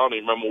guest. I don't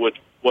even remember what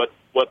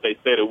they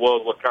said it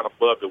was, what kind of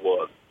bulb it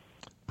was.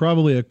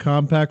 Probably a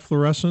compact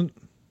fluorescent.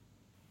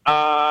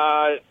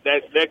 That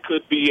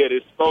could be it.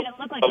 It's supposed to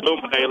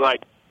illuminate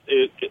like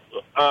it.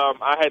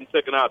 I hadn't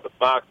taken out the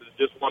box. It's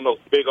just one of those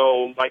big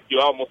old, like you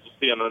almost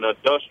see in an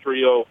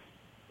industrial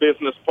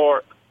business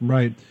park.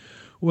 Right.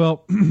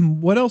 Well,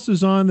 what else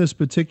is on this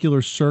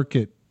particular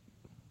circuit?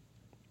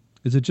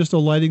 Is it just a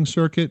lighting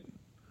circuit?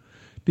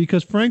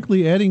 Because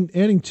frankly,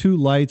 adding two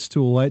lights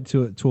to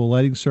a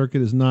lighting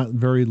circuit is not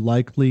very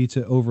likely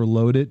to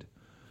overload it.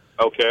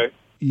 Okay.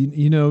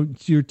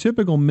 Your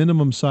typical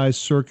minimum size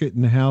circuit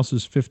in the house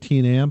is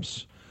 15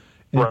 amps.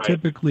 And Right.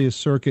 typically a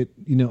circuit,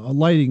 a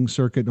lighting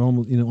circuit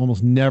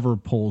almost never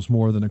pulls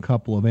more than a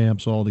couple of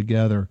amps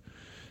altogether.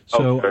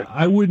 So Okay.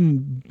 I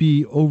wouldn't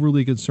be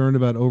overly concerned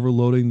about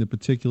overloading the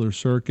particular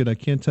circuit. I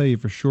can't tell you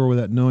for sure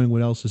without knowing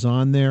what else is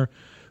on there,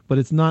 but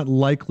it's not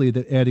likely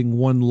that adding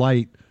one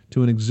light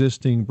to an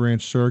existing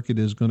branch circuit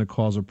is going to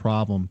cause a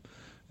problem.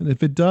 And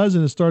if it does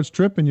and it starts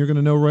tripping, you're going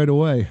to know right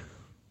away.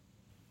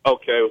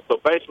 Okay, so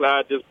basically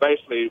I just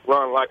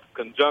run like a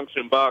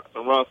conjunction box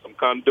and run some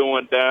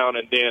conduit down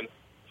and then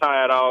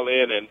tie it all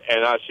in, and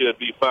I should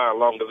be fine as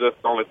long as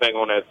that's the only thing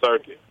on that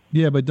circuit.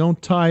 Yeah, but don't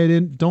tie it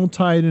in. Don't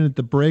tie it in at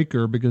the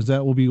breaker because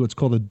that will be what's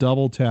called a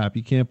double tap.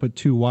 You can't put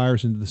two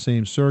wires into the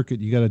same circuit.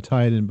 You got to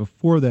tie it in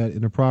before that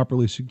in a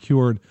properly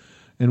secured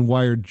and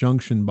wired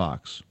junction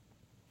box.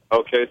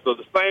 Okay, so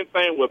the same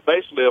thing would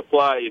basically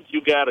apply if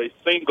you got a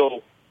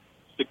single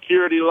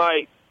security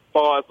light as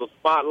far as a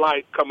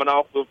spotlight coming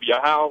off of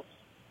your house,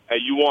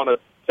 and you want to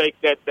take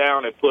that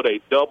down and put a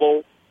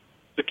double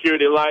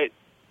security light.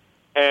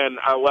 And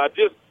I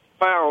just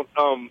found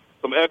some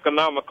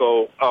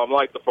economical,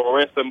 like the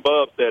fluorescent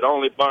bulbs that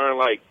only burn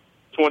like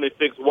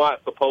 26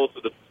 watts opposed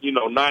to the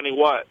 90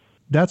 watts.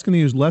 That's going to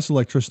use less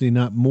electricity,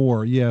 not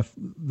more. Yeah,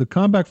 the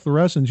compact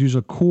fluorescents use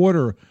a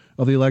quarter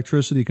of the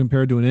electricity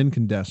compared to an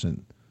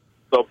incandescent.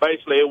 So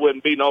basically, it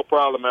wouldn't be no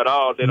problem at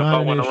all. Then if Not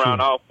I an went issue.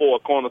 around all four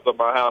corners of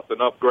my house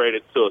and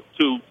upgraded to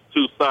two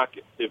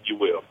sockets, if you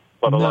will,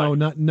 for the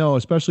light. No,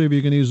 especially if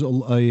you're going to use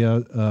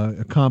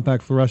a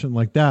compact fluorescent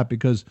like that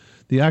because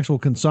the actual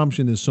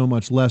consumption is so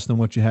much less than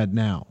what you had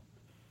now.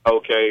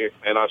 Okay,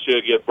 and I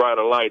should get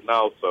brighter light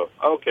now. So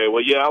okay,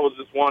 well, yeah, I was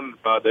just wondering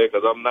about that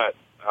because I'm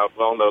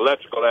on the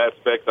electrical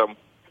aspect.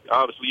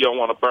 Obviously you don't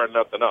want to burn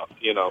nothing up,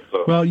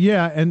 So Well,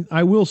 yeah, and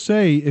I will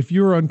say, if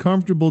you're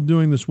uncomfortable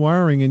doing this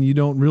wiring and you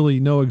don't really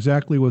know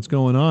exactly what's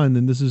going on,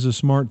 then this is a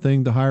smart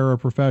thing to hire a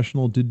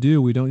professional to do.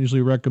 We don't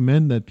usually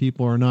recommend that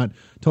people are not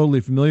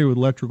totally familiar with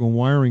electrical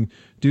wiring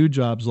do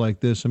jobs like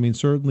this. I mean,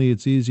 certainly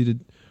it's easy to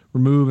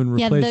remove and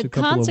replace a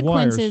couple of wires. The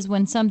consequences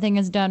when something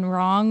is done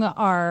wrong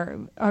are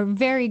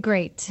very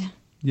great.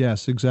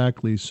 Yes,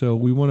 exactly. So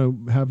we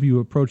want to have you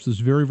approach this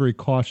very, very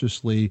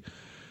cautiously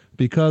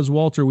because,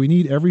 Walter, we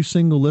need every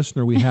single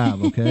listener we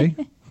have, okay?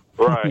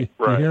 Right.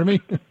 You hear me?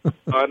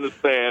 I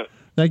understand.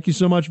 Thank you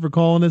so much for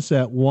calling us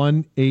at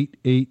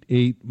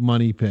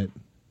 1-888-MONEYPIT.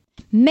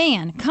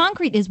 Man,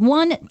 concrete is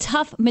one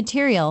tough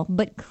material,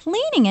 but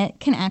cleaning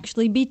it can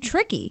actually be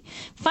tricky.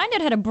 Find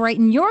out how to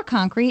brighten your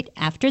concrete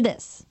after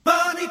this.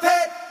 Money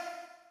Pit.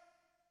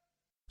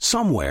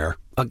 Somewhere,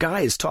 a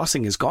guy is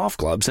tossing his golf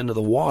clubs into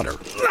the water.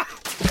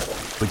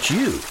 But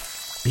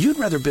you'd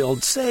rather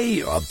build,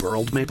 say, a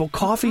burled maple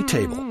coffee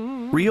table.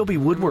 Ryobi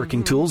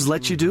Woodworking Tools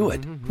lets you do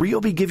it.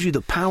 Ryobi gives you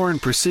the power and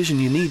precision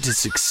you need to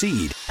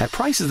succeed at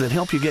prices that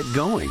help you get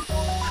going.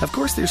 Of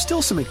course, there's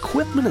still some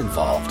equipment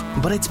involved,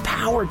 but it's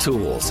power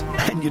tools,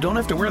 and you don't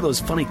have to wear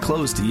those funny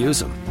clothes to use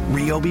them.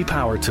 Ryobi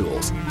Power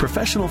Tools.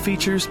 Professional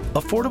features,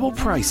 affordable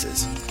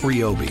prices.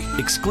 Ryobi,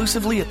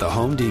 exclusively at the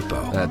Home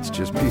Depot. That's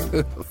just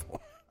beautiful.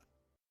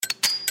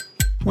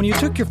 When you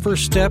took your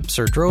first steps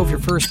or drove your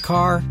first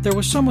car, there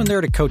was someone there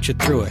to coach you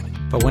through it.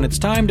 But when it's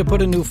time to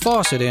put a new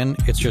faucet in,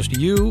 it's just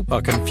you,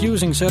 a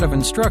confusing set of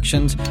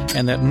instructions,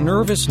 and that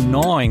nervous,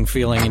 gnawing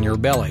feeling in your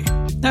belly.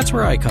 That's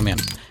where I come in.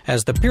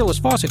 As the Peerless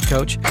Faucet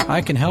Coach,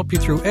 I can help you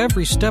through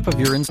every step of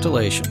your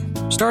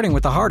installation, starting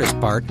with the hardest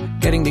part,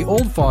 getting the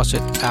old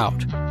faucet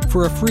out.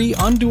 For a free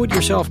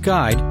undo-it-yourself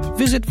guide,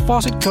 visit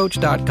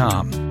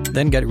faucetcoach.com.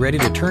 Then get ready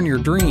to turn your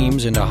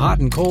dreams into hot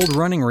and cold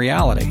running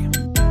reality.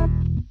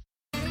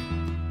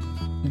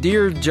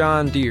 Dear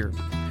John Deere,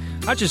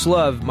 I just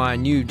love my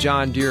new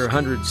John Deere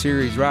 100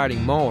 Series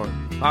riding mower.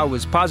 I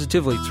was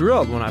positively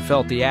thrilled when I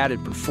felt the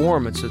added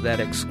performance of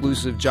that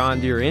exclusive John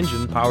Deere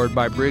engine powered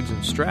by Briggs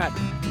 &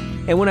 Stratton.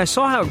 And when I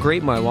saw how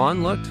great my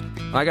lawn looked,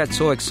 I got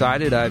so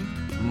excited I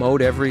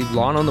mowed every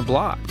lawn on the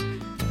block.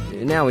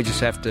 Now we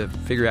just have to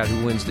figure out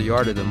who wins the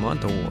Yard of the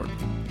Month award.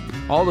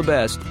 All the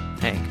best,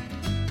 Hank.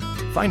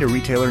 Find a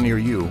retailer near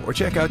you or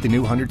check out the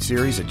new 100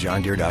 Series at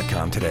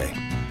johndeere.com today.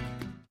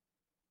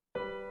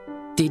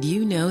 Did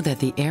you know that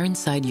the air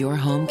inside your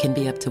home can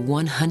be up to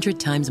 100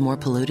 times more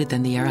polluted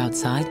than the air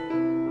outside?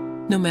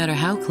 No matter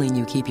how clean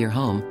you keep your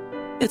home,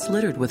 it's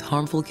littered with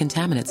harmful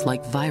contaminants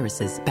like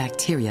viruses,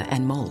 bacteria,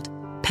 and mold,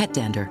 pet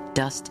dander,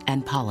 dust,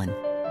 and pollen.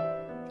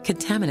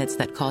 Contaminants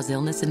that cause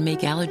illness and make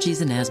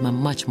allergies and asthma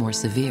much more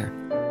severe.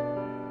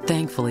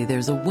 Thankfully,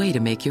 there's a way to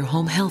make your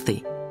home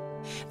healthy.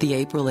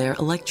 The Aprilaire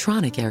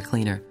electronic air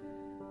cleaner.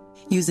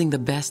 Using the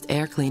best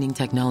air cleaning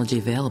technology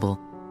available,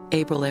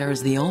 Aprilaire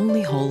is the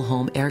only whole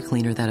home air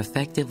cleaner that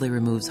effectively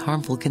removes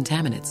harmful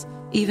contaminants,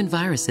 even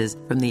viruses,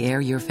 from the air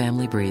your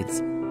family breathes.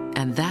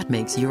 And that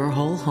makes your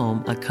whole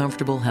home a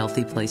comfortable,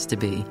 healthy place to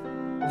be.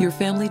 Your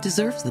family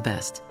deserves the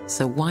best,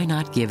 so why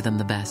not give them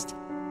the best?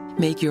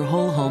 Make your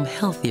whole home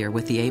healthier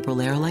with the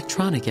Aprilaire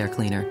electronic air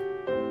cleaner.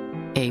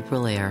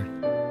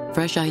 Aprilaire.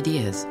 Fresh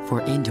ideas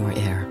for indoor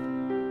air.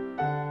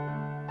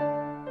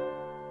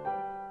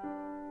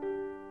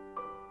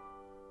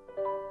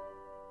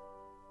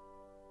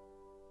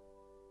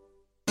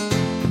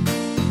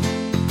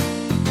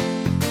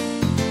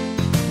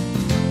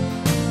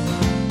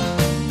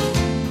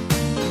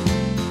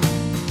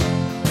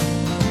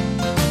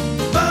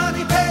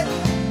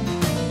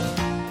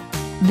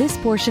 This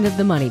portion of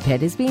the Money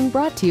Pit is being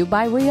brought to you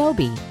by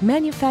Ryobi,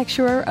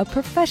 manufacturer of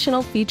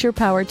professional feature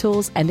power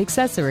tools and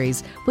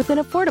accessories with an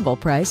affordable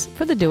price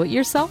for the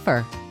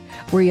do-it-yourselfer.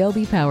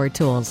 Ryobi Power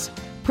Tools.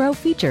 Pro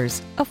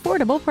features,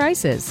 affordable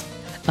prices.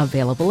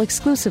 Available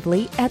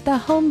exclusively at the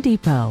Home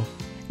Depot.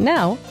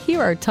 Now,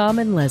 here are Tom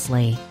and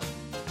Leslie.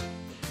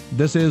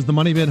 This is the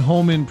Money Pit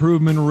Home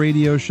Improvement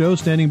Radio Show,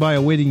 standing by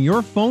awaiting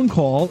your phone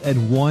call at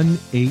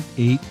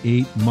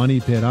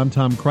 1-888-MONEY-PIT. I'm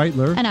Tom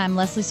Kraeutler. And I'm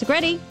Leslie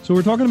Segrete. So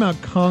we're talking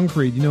about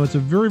concrete. You know, it's a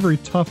very, very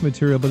tough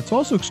material, but it's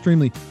also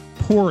extremely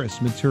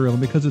porous material. And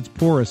because it's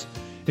porous,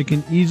 it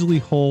can easily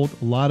hold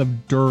a lot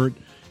of dirt.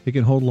 It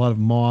can hold a lot of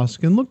moss.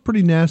 It can look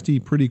pretty nasty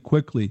pretty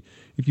quickly.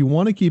 If you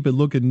want to keep it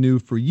looking new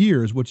for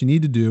years, what you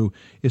need to do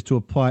is to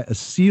apply a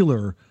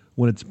sealer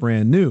when it's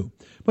brand new.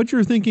 But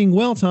you're thinking,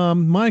 well,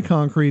 Tom, my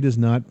concrete is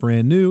not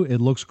brand new. It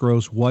looks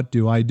gross. What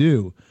do I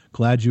do?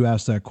 Glad you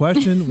asked that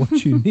question.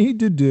 What you need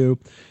to do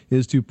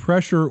is to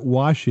pressure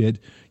wash it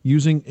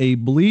using a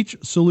bleach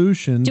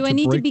solution. Do I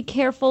need to be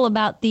careful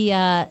about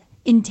the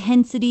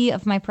intensity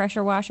of my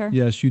pressure washer?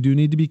 Yes, you do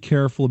need to be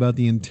careful about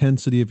the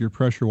intensity of your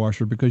pressure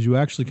washer because you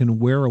actually can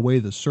wear away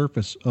the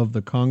surface of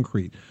the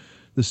concrete.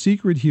 The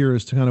secret here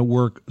is to kind of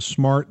work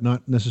smart,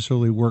 not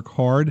necessarily work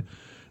hard.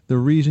 The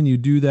reason you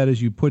do that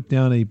is you put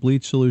down a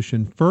bleach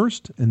solution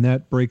first, and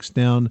that breaks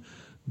down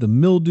the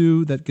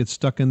mildew that gets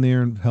stuck in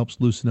there and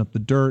helps loosen up the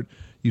dirt.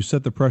 You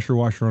set the pressure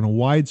washer on a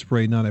wide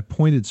spray, not a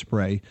pointed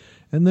spray.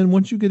 And then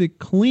once you get it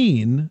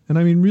clean, and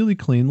I mean really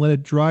clean, let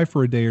it dry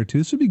for a day or two.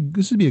 This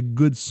would be a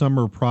good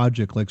summer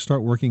project. Like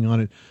start working on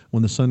it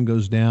when the sun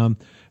goes down.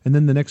 And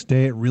then the next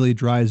day it really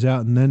dries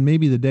out. And then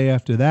maybe the day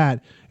after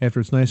that, after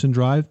it's nice and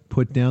dry,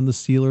 put down the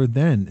sealer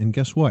then. And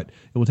guess what?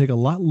 It will take a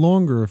lot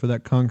longer for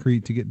that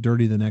concrete to get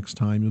dirty the next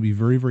time. You'll be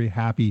very, very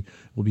happy. It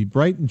will be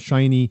bright and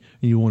shiny,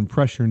 and you will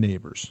impress your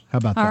neighbors. How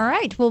about that? All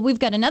right. Well, we've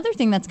got another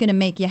thing that's going to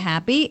make you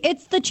happy.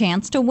 It's the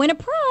chance to win a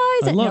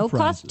prize at no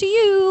cost to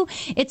you.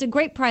 It's a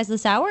great prize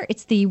this hour.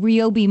 It's the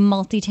Ryobi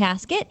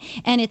Multitasket,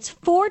 and it's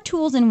 4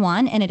 tools in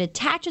one, and it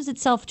attaches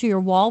itself to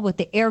your wall with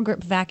the air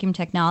grip vacuum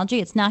technology.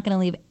 It's not going to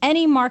leave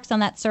any mark marks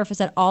on that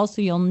surface at all,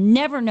 so you'll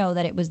never know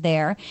that it was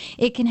there.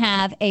 It can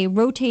have a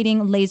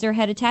rotating laser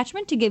head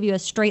attachment to give you a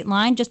straight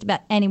line just about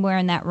anywhere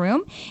in that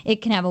room.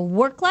 It can have a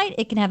work light.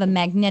 It can have a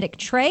magnetic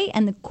tray.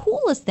 And the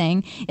coolest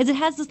thing is it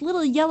has this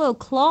little yellow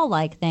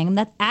claw-like thing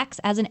that acts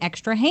as an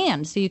extra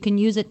hand. So you can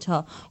use it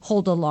to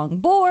hold a long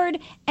board.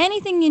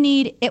 Anything you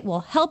need, it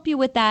will help you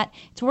with that.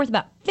 It's worth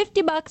about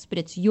 $50, but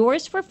it's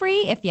yours for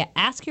free if you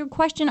ask your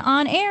question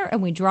on air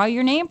and we draw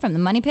your name from the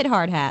Money Pit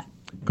hard hat.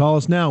 Call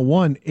us now,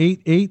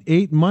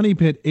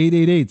 1-888-MONEY-PIT,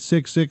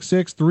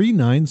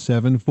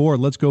 888-666-3974.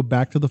 Let's go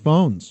back to the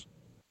phones.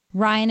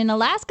 Ryan in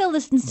Alaska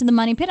listens to the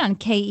Money Pit on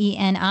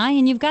KENI,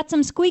 and you've got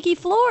some squeaky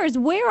floors.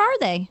 Where are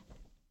they?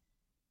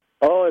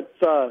 Oh,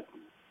 it's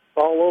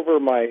all over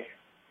my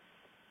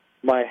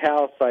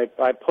house.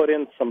 I put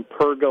in some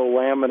Pergo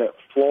laminate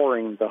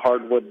flooring, the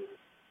hardwood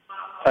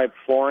type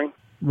flooring.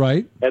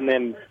 Right. And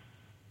then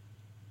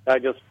I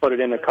just put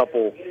it in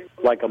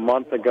a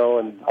month ago,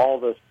 and all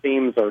the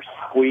seams are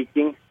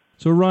squeaking.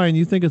 So, Ryan,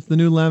 you think it's the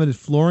new laminate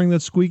flooring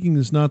that's squeaking,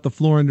 it's not the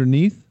floor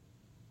underneath?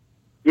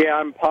 Yeah,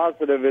 I'm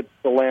positive it's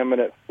the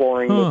laminate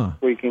flooring that's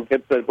squeaking.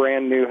 It's a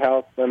brand new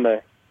house, and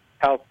the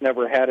house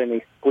never had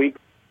any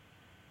squeaks.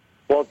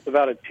 Well, it's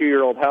about a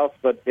 2-year-old house,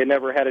 but it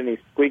never had any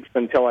squeaks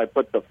until I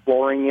put the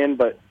flooring in.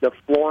 But the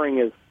flooring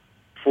is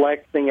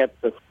flexing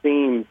at the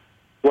seams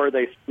where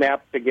they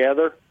snap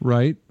together.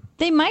 Right.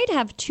 They might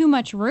have too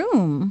much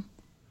room.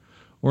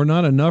 Or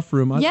not enough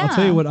room. Yeah. I'll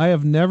tell you what, I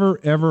have never,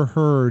 ever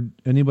heard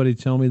anybody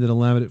tell me that a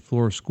laminate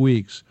floor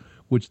squeaks,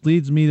 which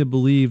leads me to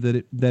believe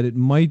that it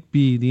might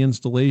be the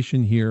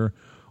installation here,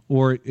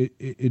 or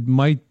it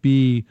might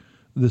be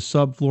the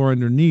subfloor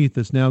underneath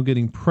that's now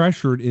getting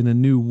pressured in a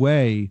new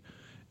way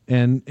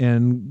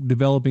and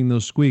developing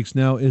those squeaks.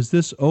 Now, is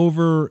this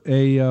over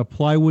a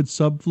plywood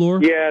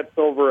subfloor? Yeah, it's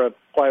over a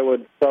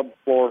plywood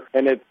subfloor,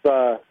 and it's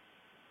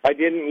I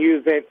didn't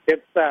use it.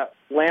 It's that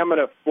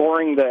laminate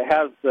flooring that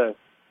has the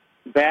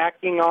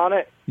backing on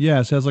it.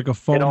 Yes, it has like a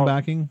foam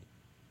backing.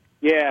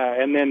 Yeah,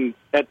 and then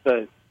at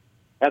the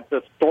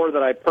store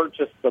that I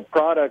purchased the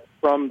product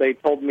from, they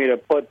told me to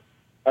put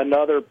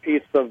another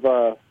piece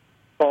of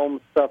foam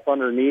stuff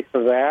underneath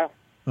of that.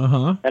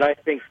 Uh-huh. And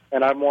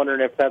I'm wondering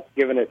if that's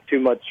giving it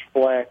too much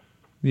flex.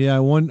 Yeah,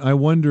 I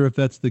wonder if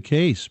that's the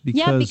case.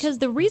 Because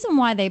the reason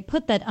why they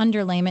put that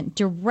underlayment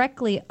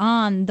directly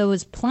on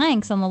those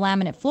planks on the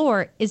laminate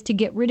floor is to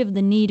get rid of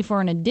the need for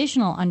an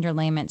additional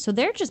underlayment. So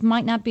there just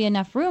might not be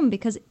enough room,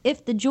 because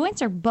if the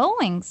joints are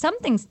bowing,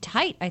 something's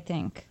tight, I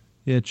think.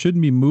 Yeah, it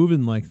shouldn't be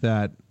moving like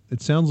that.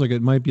 It sounds like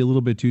it might be a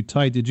little bit too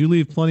tight. Did you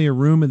leave plenty of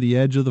room at the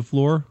edge of the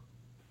floor?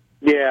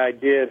 Yeah, I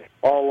did.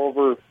 All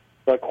over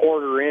the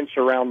 1/4 inch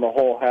around the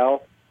whole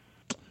house.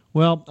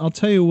 Well, I'll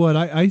tell you what,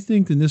 I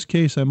think in this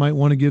case I might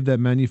want to give that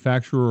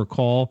manufacturer a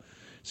call,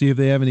 see if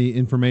they have any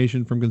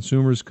information from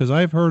consumers, because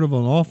I've heard of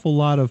an awful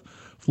lot of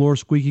floor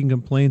squeaking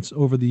complaints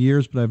over the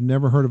years, but I've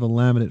never heard of a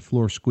laminate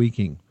floor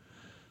squeaking.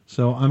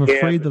 So I'm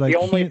afraid that I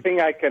can't... The only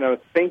thing I can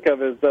think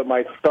of is that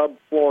my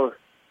subfloor,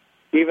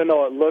 even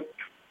though it looked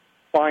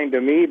fine to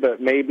me, but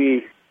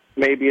maybe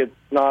it's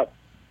not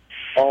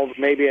all,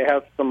 maybe it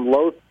has some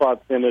low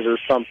spots in it or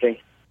something.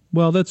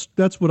 Well, that's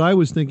what I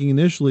was thinking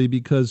initially,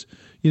 because,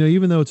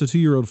 even though it's a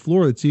 2-year-old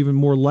floor, it's even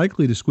more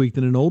likely to squeak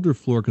than an older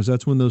floor, because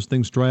that's when those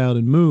things dry out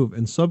and move.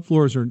 And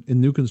subfloors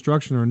in new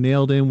construction are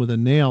nailed in with a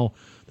nail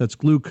that's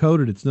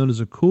glue-coated. It's known as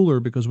a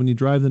cooler, because when you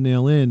drive the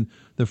nail in,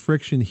 the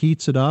friction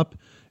heats it up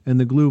and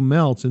the glue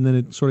melts, and then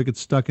it sort of gets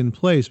stuck in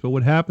place. But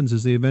what happens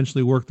is they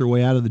eventually work their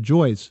way out of the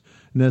joists,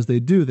 and as they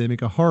do, they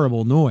make a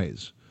horrible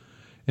noise.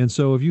 And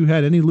so if you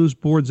had any loose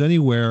boards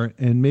anywhere,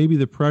 and maybe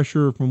the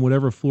pressure from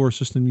whatever floor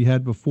system you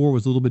had before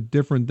was a little bit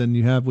different than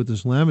you have with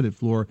this laminate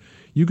floor,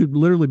 you could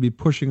literally be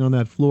pushing on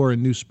that floor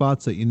in new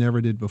spots that you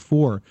never did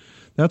before.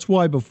 That's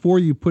why before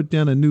you put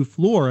down a new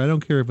floor, I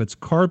don't care if it's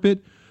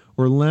carpet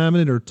or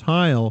laminate or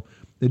tile,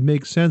 it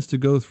makes sense to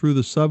go through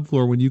the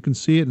subfloor when you can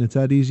see it and it's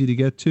that easy to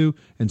get to,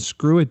 and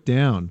screw it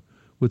down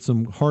with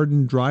some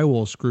hardened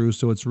drywall screws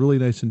so it's really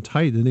nice and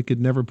tight, and it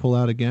could never pull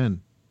out again.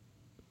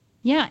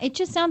 Yeah, it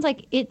just sounds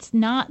like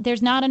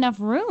there's not enough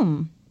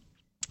room.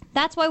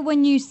 That's why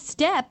when you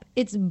step,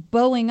 it's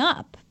bowing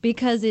up,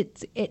 because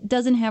it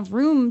doesn't have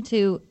room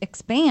to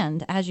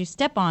expand as you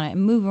step on it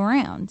and move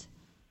around.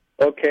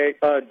 Okay,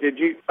 I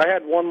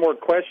had one more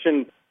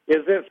question.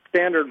 Is it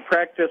standard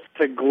practice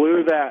to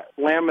glue that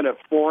laminate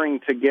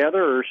flooring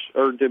together,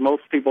 or do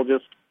most people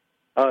just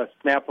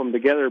snap them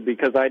together?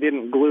 Because I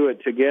didn't glue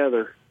it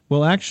together.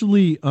 Well,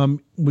 actually,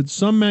 with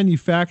some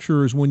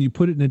manufacturers, when you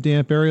put it in a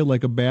damp area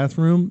like a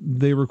bathroom,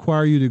 they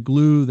require you to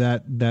glue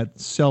that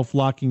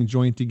self-locking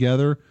joint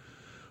together.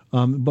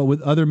 But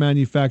with other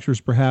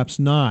manufacturers, perhaps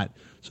not.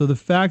 So the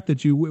fact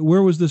that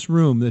where was this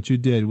room that you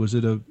did? Was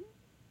it It's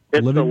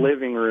the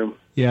living room.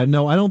 Yeah,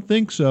 no, I don't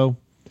think so.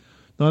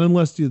 Not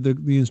unless the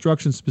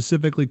instructions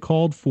specifically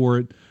called for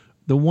it.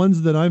 The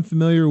ones that I'm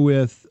familiar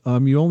with,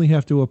 you only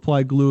have to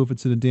apply glue if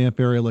it's in a damp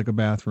area like a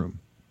bathroom.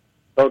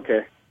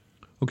 Okay.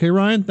 Okay,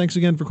 Ryan, thanks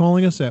again for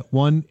calling us at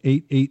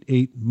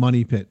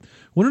 1-888-MONEY-PIT.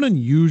 What an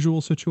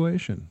unusual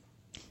situation.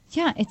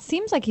 Yeah, it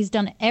seems like he's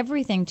done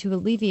everything to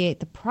alleviate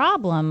the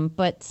problem,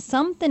 but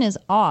something is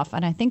off,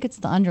 and I think it's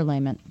the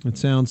underlayment. It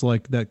sounds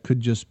like that could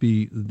just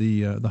be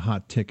the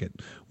hot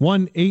ticket.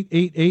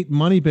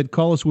 1-888-MONEYPIT.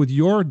 Call us with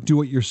your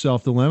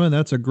do-it-yourself dilemma.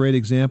 That's a great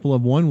example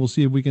of one. We'll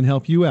see if we can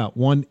help you out.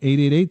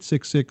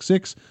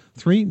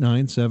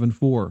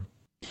 1-888-666-3974.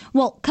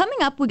 Well, coming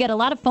up, we get a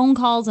lot of phone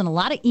calls and a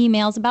lot of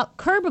emails about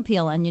curb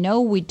appeal. And,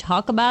 we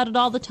talk about it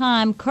all the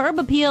time. Curb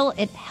appeal,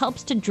 it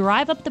helps to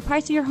drive up the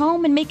price of your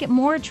home and make it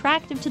more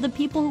attractive to the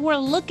people who are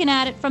looking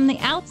at it from the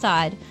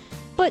outside.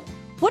 But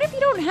what if you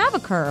don't have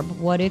a curb?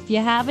 What if you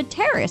have a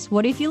terrace?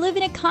 What if you live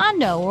in a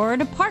condo or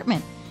an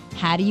apartment?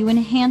 How do you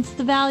enhance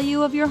the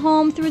value of your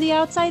home through the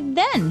outside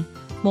then?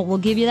 Well, we'll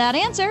give you that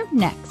answer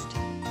next.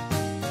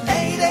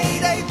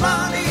 888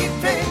 Money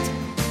Pit.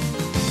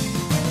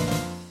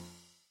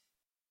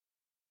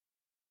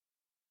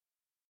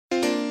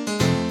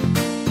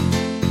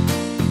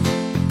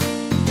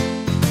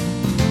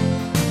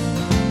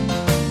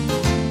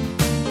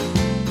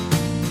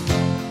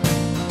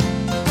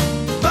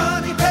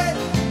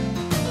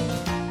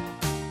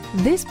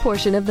 This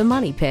portion of the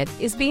Money Pit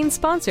is being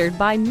sponsored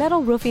by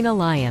Metal Roofing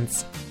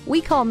Alliance. We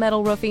call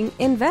metal roofing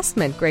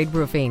investment-grade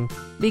roofing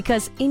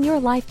because in your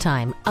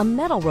lifetime, a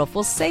metal roof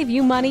will save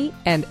you money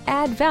and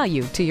add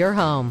value to your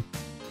home.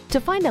 To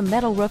find a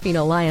Metal Roofing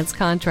Alliance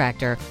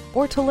contractor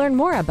or to learn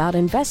more about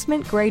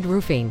investment-grade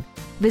roofing,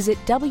 visit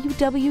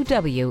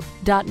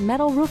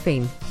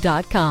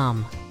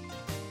www.metalroofing.com.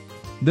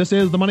 This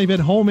is the Money Pit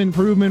Home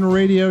Improvement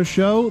Radio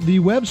Show. The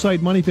website,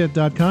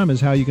 moneypit.com,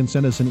 is how you can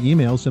send us an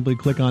email. Simply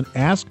click on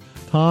Ask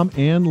Tom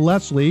and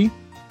Leslie,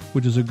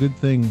 which is a good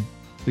thing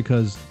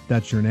because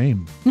that's your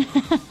name.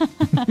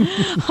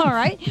 All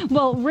right.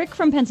 Well, Rick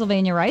from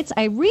Pennsylvania writes,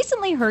 I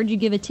recently heard you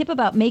give a tip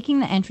about making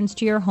the entrance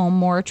to your home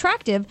more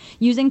attractive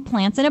using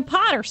plants in a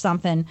pot or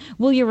something.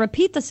 Will you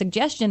repeat the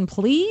suggestion,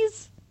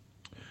 please?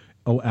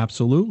 Oh,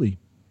 absolutely.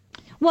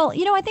 Well,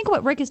 I think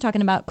what Rick is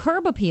talking about,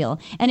 curb appeal,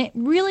 and it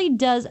really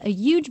does a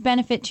huge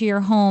benefit to your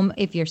home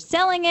if you're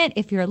selling it,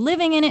 if you're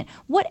living in it,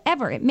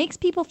 whatever. It makes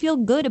people feel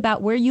good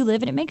about where you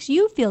live, and it makes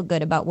you feel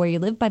good about where you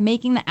live by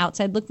making the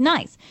outside look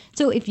nice.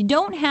 So if you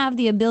don't have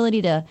the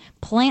ability to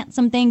plant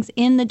some things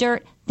in the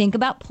dirt, think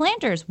about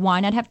planters. Why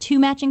not have 2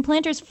 matching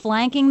planters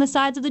flanking the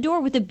sides of the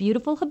door with a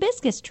beautiful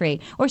hibiscus tree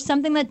or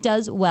something that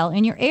does well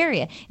in your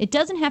area? It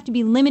doesn't have to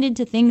be limited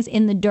to things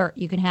in the dirt.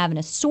 You can have an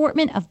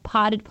assortment of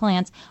potted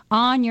plants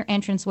on your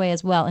entranceway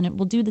as well, and it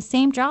will do the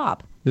same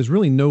job. There's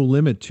really no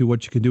limit to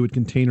what you can do with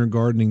container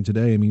gardening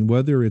today. I mean,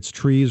 whether it's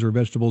trees or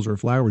vegetables or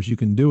flowers, you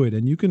can do it.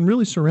 And you can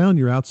really surround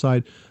the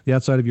outside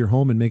of your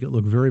home and make it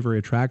look very, very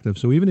attractive.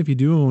 So even if you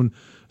do own,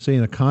 say,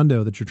 in a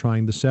condo that you're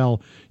trying to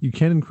sell, you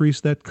can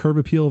increase that curb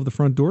appeal of the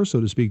front door, so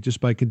to speak, just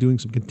by doing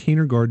some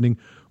container gardening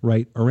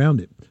right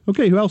around it.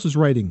 Okay, who else is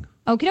writing?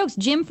 Okie dokes.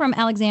 Jim from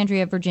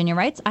Alexandria, Virginia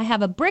writes, I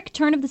have a brick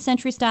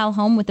turn-of-the-century style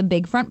home with a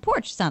big front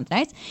porch. Sounds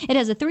nice. It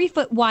has a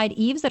 3-foot wide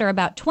eaves that are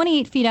about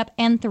 28 feet up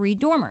and 3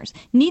 dormers.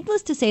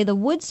 Needless to say, the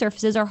wood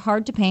surfaces are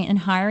hard to paint and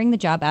hiring the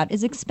job out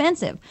is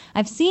expensive.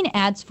 I've seen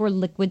ads for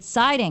liquid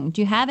siding.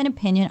 Do you have an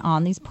opinion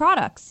on these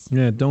products?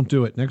 Yeah, don't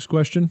do it. Next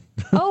question.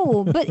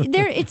 Oh, but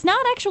it's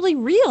not actually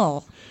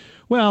real.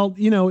 Well,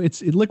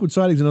 liquid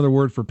siding is another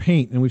word for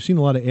paint, and we've seen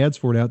a lot of ads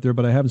for it out there,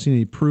 but I haven't seen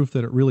any proof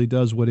that it really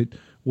does what it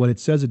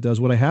says it does.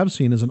 What I have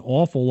seen is an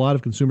awful lot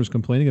of consumers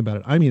complaining about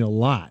it. I mean, a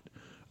lot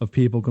of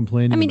people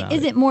complaining about it.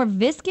 Is it more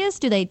viscous?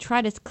 Do they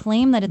try to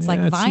claim that it's like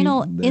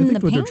vinyl in the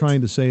paint? What they're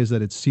trying to say is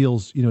that it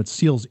seals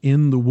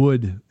in the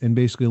wood and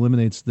basically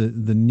eliminates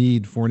the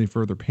need for any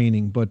further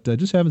painting. But I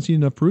just haven't seen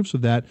enough proofs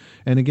of that,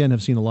 and again,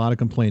 have seen a lot of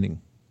complaining.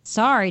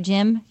 Sorry,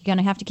 Jim. You're going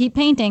to have to keep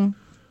painting.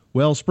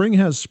 Well, spring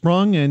has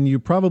sprung, and you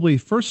probably,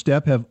 first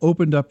step, have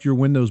opened up your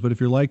windows. But if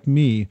you're like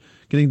me,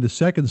 getting the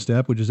second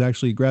step, which is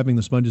actually grabbing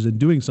the sponges and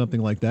doing something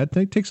like that,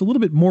 takes a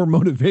little bit more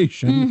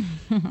motivation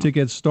to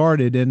get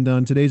started. And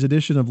on today's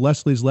edition of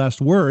Leslie's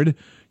Last Word,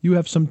 you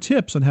have some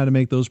tips on how to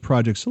make those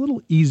projects a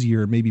little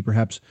easier, maybe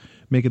perhaps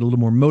make it a little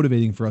more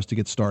motivating for us to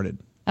get started.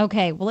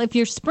 Okay, well, if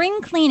your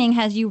spring cleaning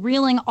has you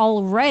reeling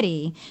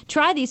already,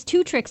 try these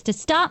 2 tricks to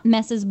stop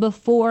messes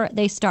before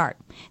they start.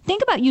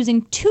 Think about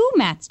using 2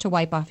 mats to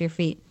wipe off your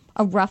feet.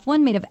 A rough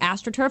one made of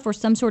AstroTurf or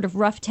some sort of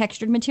rough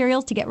textured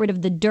materials to get rid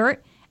of the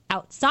dirt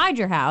outside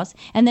your house,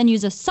 and then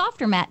use a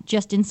softer mat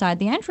just inside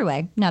the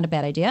entryway. Not a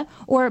bad idea.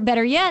 Or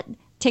better yet,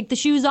 take the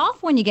shoes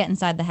off when you get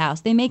inside the house.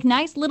 They make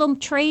nice little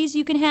trays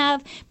you can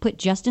have. Put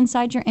just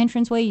inside your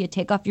entranceway. You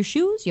take off your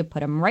shoes, you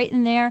put them right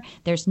in there.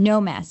 There's no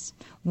mess.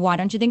 Why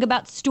don't you think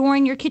about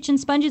storing your kitchen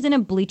sponges in a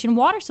bleach and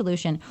water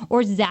solution,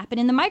 or zap it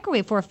in the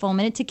microwave for a full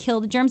minute to kill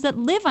the germs that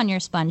live on your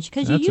sponge,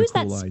 because you use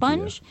that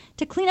sponge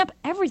to clean up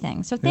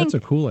everything. So that's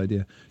a cool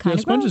idea.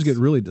 Sponges get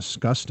really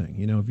disgusting.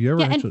 If you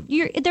ever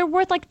they're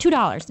worth like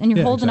 $2, and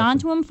you're holding on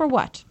to them for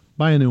what?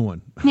 Buy a new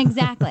one.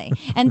 Exactly.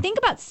 And think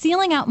about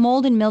sealing out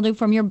mold and mildew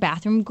from your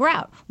bathroom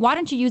grout. Why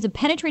don't you use a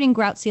penetrating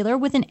grout sealer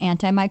with an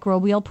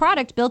antimicrobial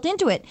product built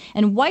into it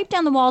and wipe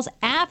down the walls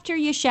after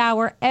you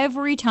shower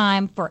every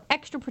time for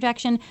extra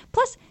protection.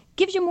 Plus,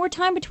 gives you more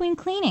time between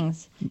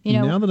cleanings.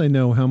 Now that I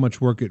know how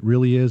much work it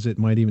really is, it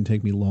might even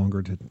take me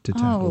longer to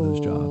tackle those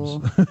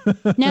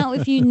jobs. Now,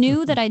 if you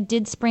knew that I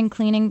did spring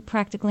cleaning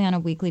practically on a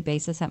weekly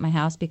basis at my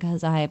house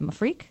because I am a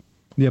freak.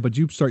 Yeah, but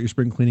you start your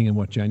spring cleaning in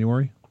what,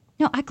 January?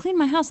 No, I clean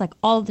my house like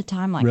all the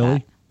time like really?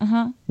 that.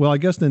 Uh-huh. Well, I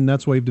guess then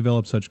that's why you've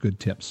developed such good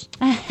tips.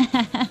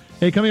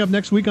 Hey, coming up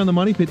next week on the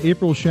Money Pit,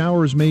 April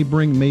showers may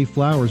bring May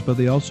flowers, but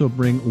they also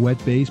bring wet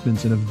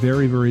basements in a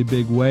very, very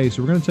big way.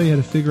 So we're going to tell you how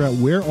to figure out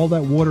where all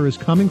that water is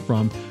coming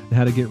from and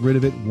how to get rid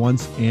of it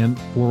once and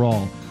for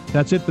all.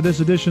 That's it for this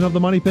edition of the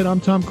Money Pit.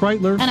 I'm Tom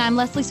Kraeutler. And I'm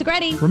Leslie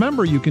Segrete.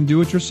 Remember, you can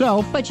do it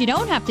yourself, but you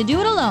don't have to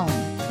do it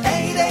alone.